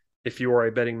like if you are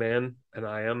a betting man, and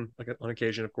I am on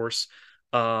occasion, of course,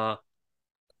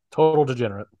 total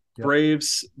degenerate. Yep.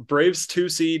 Braves 2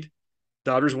 seed,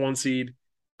 Dodgers 1 seed,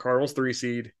 Cardinals 3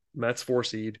 seed, Mets 4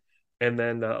 seed, and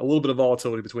then a little bit of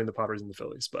volatility between the Padres and the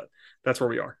Phillies, but that's where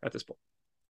we are at this point.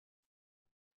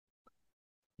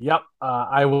 Yep.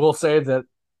 I will say that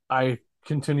I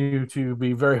continue to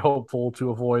be very hopeful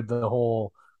to avoid the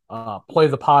whole play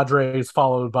the Padres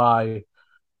followed by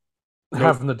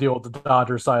having to deal with the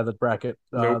Dodgers side of the bracket.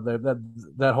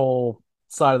 That whole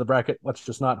side of the bracket. Let's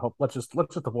just not hope. Let's just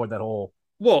avoid that whole.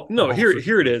 Well, no, here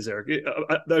it is, Eric.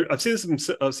 I've seen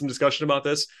some discussion about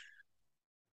this.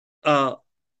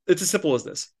 It's as simple as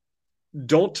this: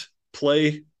 don't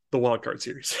play the wild card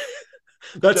series.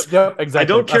 That's exactly. I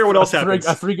don't care what else happens.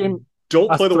 A 3-game.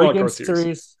 Don't play the wild card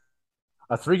series.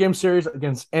 A 3-game series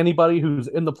against anybody who's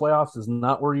in the playoffs is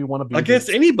not where you want to be. Against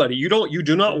anybody, you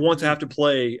do not want to have to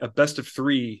play a best of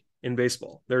 3 in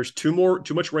baseball. There's too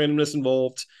much randomness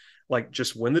involved. Like,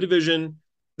 just win the division.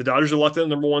 The Dodgers are locked in the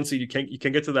number 1 seed. You can't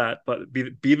get to that, but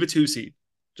be the 2 seed.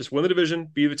 Just win the division.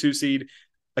 Be the 2 seed.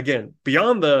 Again,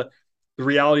 beyond the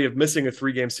reality of missing a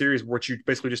 3-game series, which you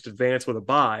basically just advance with a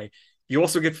bye. You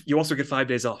also get 5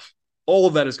 days off. All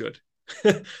of that is good.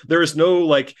 There is no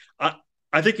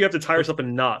I think you have to tie yourself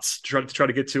in knots to try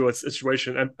to get to a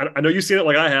situation. And I know you've seen it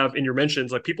like I have in your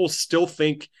mentions. Like, people still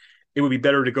think it would be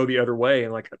better to go the other way,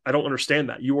 and I don't understand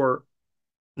that.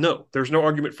 There's no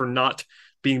argument for not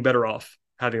being better off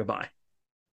having a bye.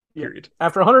 Period.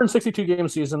 After a 162 game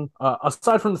season,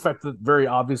 aside from the fact that very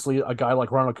obviously a guy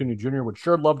like Ronald Acuna Jr. would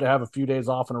sure love to have a few days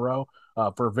off in a row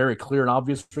for very clear and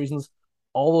obvious reasons.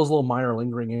 All those little minor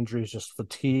lingering injuries, just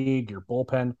fatigue, your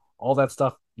bullpen, all that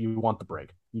stuff, you want the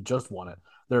break. You just want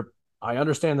it. I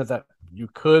understand that you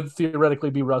could theoretically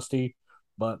be rusty,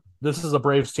 but this is a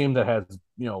Braves team that has,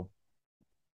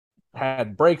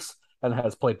 had breaks and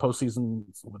has played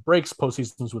postseasons with breaks,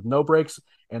 postseasons with no breaks.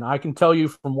 And I can tell you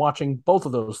from watching both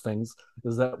of those things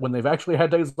is that when they've actually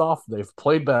had days off, they've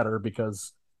played better,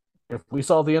 because if we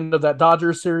saw the end of that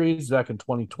Dodgers series back in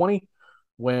 2020,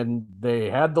 when they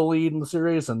had the lead in the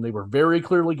series and they were very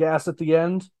clearly gassed at the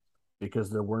end because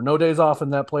there were no days off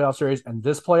in that playoff series, and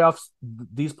these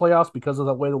playoffs, because of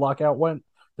the way the lockout went,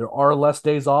 there are less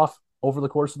days off over the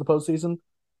course of the postseason.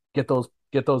 Get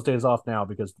those days off now,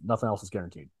 because nothing else is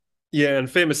guaranteed. Yeah, and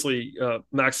famously,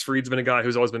 Max Fried's been a guy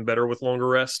who's always been better with longer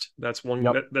rest. That's one.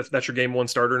 Yep. That's your game 1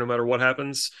 starter, no matter what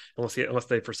happens, unless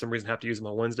they for some reason have to use him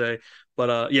on Wednesday.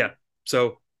 But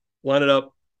so line it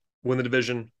up. win the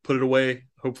division, put it away,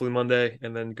 hopefully Monday,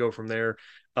 and then go from there.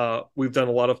 We've done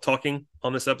a lot of talking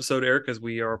on this episode, Eric, as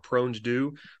we are prone to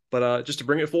do. But just to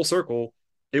bring it full circle,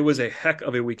 it was a heck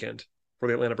of a weekend for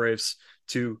the Atlanta Braves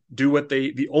to do what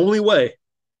the only way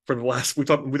for the last, we've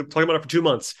talking about it for 2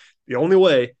 months. The only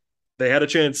way they had a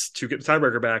chance to get the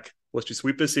tiebreaker back was to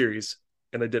sweep this series,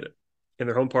 and they did it in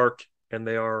their home park, and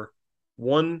they are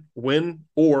one win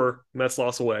or Mets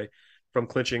loss away from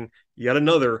clinching yet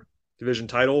another division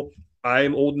title. I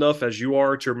am old enough as you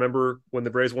are to remember when the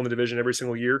Braves won the division every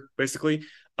single year, basically.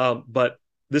 But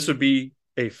this would be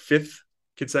a 5th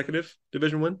consecutive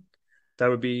division win. That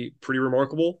would be pretty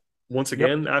remarkable. Once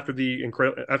again, after the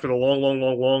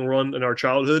long run in our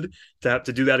childhood, to have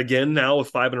to do that again now with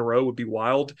 5 in a row would be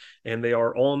wild. And they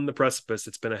are on the precipice.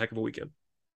 It's been a heck of a weekend.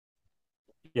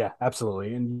 Yeah,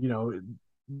 absolutely. And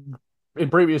in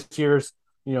previous years,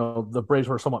 the Braves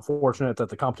were somewhat fortunate that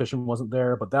the competition wasn't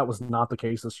there, but that was not the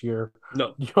case this year.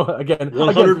 No, again,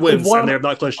 100 wins, and they have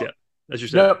not clinched yet, as you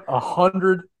said. Yep,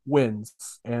 100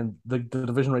 wins, and the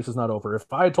division race is not over.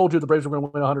 If I had told you the Braves were going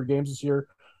to win 100 games this year,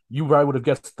 you probably would have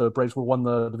guessed the Braves would won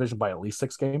the division by at least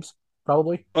 6 games,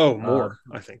 probably. Oh, more,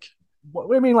 I think.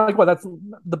 I mean, that's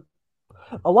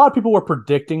a lot of people were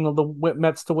predicting the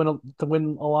Mets to win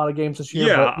a lot of games this year.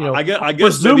 Yeah, but, I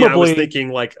guess maybe I was thinking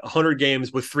like 100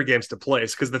 games with 3 games to play.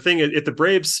 Because the thing is, if the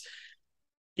Braves,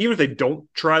 even if they don't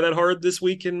try that hard this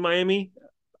week in Miami,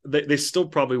 they still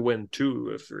probably win 2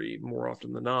 of 3 more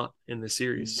often than not in the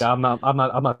series. Yeah, I'm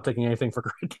not taking anything for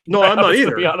granted. No, I'm not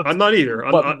either. I'm not either.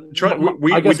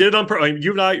 We did it on. I mean,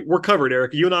 you and I were covered,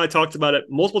 Eric. You and I talked about it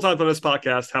multiple times on this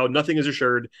podcast. How nothing is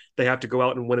assured. They have to go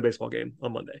out and win a baseball game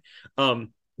on Monday.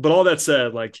 But all that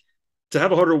said, like to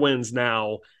have 100 wins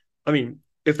now, I mean,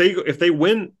 if they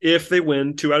win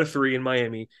 2 out of 3 in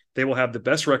Miami, they will have the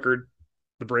best record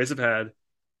the Braves have had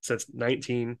since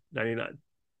 1999.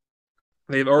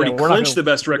 They've already clinched the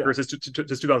best record since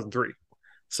 2003.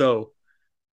 So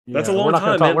that's a long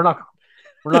time. We're not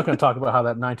going to talk about how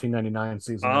that 1999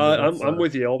 season. I'm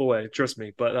with you all the way. Trust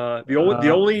me. But the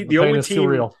only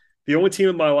team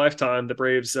in my lifetime, the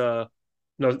Braves. No,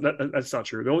 that's not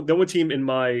true. The only team in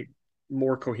my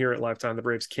more coherent lifetime, the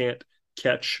Braves can't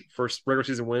catch for regular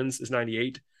season wins is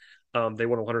 98. They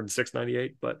won 106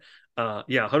 98. But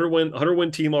 100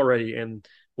 win team already. And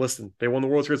listen, they won the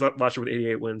World Series last year with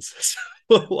 88 wins.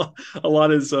 So a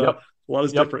lot is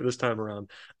different this time around.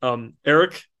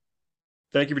 Eric,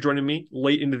 thank you for joining me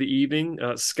late into the evening.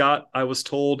 Scott, I was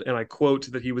told, and I quote,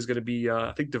 that he was going to be,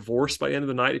 I think, divorced by the end of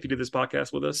the night if he did this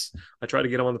podcast with us. I tried to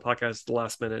get him on the podcast at the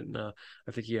last minute, and I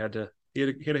think he had to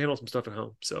handle some stuff at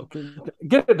home. So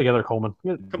get it together, Coleman.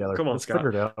 Get it together. Come on, Scott. Figure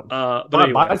it out. But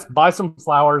anyway. buy some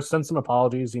flowers, send some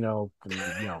apologies.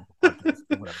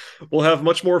 We'll have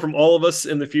much more from all of us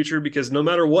in the future because no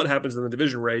matter what happens in the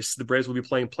division race, the Braves will be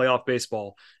playing playoff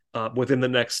baseball within the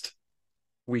next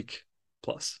week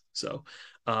plus. So,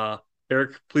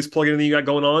 Eric, please plug anything you got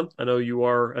going on. I know you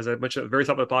are, as I mentioned at the very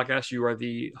top of the podcast, you are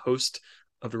the host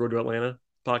of the Road to Atlanta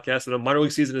podcast. And the minor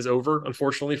league season is over,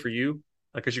 unfortunately for you,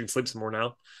 because you can sleep some more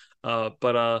now.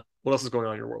 But what else is going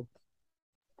on in your world?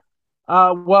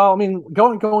 Well, I mean,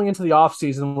 going into the off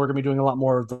season, we're going to be doing a lot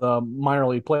more of the minor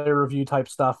league player review type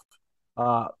stuff.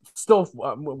 Still,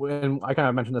 and I kind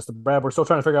of mentioned this to Brad, we're still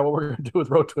trying to figure out what we're going to do with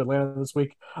Road to Atlanta this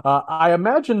week. I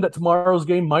imagine that tomorrow's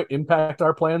game might impact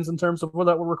our plans in terms of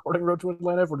whether we're recording Road to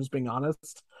Atlanta, if we're just being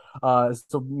honest.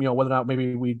 So, whether or not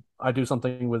maybe I do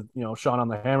something with, Sean on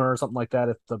the hammer or something like that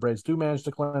if the Braves do manage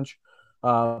to clinch.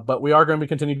 But we are going to be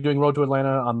continuing doing Road to Atlanta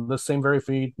on this same very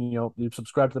feed. You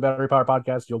subscribe to the Battery Power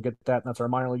Podcast, you'll get that. And that's our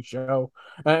minor league show.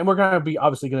 And we're going to be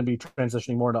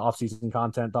transitioning more into off-season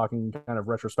content, talking kind of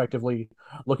retrospectively,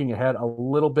 looking ahead a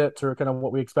little bit to kind of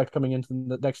what we expect coming into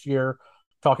the next year,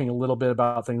 talking a little bit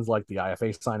about things like the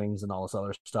IFA signings and all this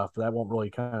other stuff. That won't really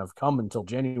kind of come until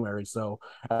January. So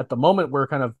at the moment, we're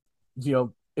kind of,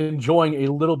 enjoying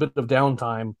a little bit of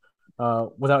downtime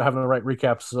without having to write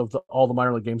recaps of all the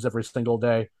minor league games every single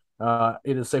day.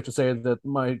 It is safe to say that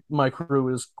my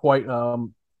crew is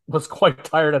was quite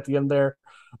tired at the end there,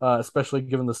 especially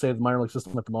given the state of the minor league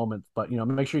system at the moment. But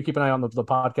make sure you keep an eye on the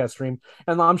podcast stream,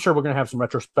 and I'm sure we're going to have some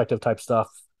retrospective type stuff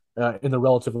in the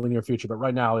relatively near future. But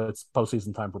right now, it's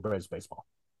postseason time for Braves baseball.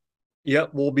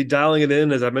 Yep, we'll be dialing it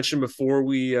in. As I mentioned before,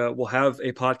 we will have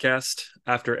a podcast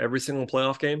after every single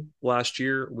playoff game. Last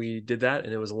year, we did that,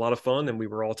 and it was a lot of fun, and we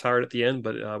were all tired at the end,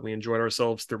 but we enjoyed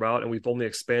ourselves throughout, and we've only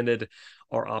expanded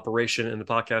our operation in the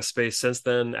podcast space since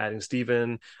then, adding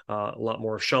Steven, a lot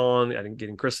more of Sean,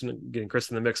 getting Chris in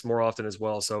the mix more often as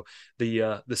well. So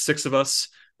the 6 of us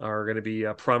are going to be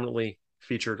prominently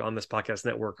featured on this podcast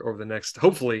network over the next,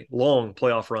 hopefully, long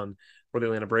playoff run or the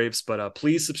Atlanta Braves. But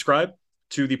please subscribe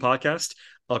to the podcast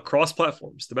across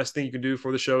platforms. The best thing you can do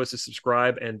for the show is to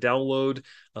subscribe and download,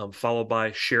 followed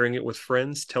by sharing it with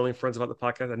friends, telling friends about the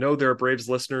podcast. I know there are Braves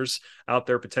listeners out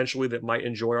there potentially that might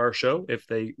enjoy our show if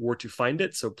they were to find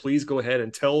it. So please go ahead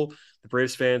and tell the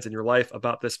Braves fans in your life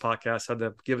about this podcast, have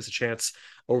them give us a chance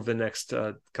over the next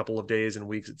couple of days and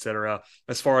weeks, etc.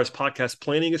 As far as podcast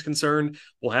planning is concerned,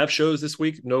 we'll have shows this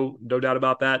week. No doubt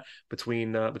about that.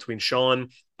 Between Sean,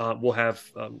 we'll have,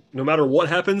 no matter what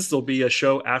happens, there'll be a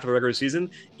show after the regular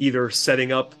season, either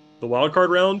setting up the wild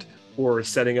card round or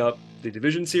setting up the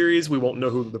division series. We won't know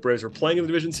who the Braves are playing in the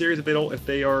division series if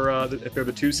they're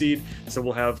the 2 seed. So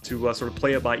we'll have to sort of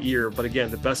play it by ear. But again,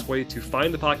 the best way to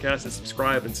find the podcast is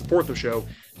subscribe and support the show.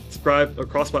 Subscribe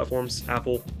across platforms: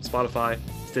 Apple, Spotify,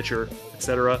 Stitcher,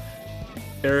 etc.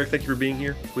 Eric, thank you for being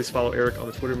here. Please follow Eric on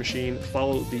the Twitter machine.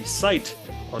 Follow the site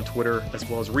on Twitter, as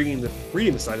well as reading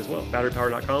the site as well,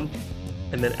 batterypower.com,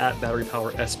 and then at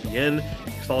batterypowerspn.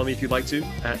 You can follow me if you'd like to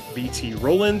at BT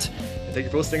Rowland. And thank you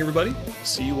for listening, everybody.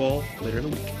 See you all later in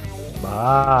the week.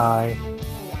 Bye.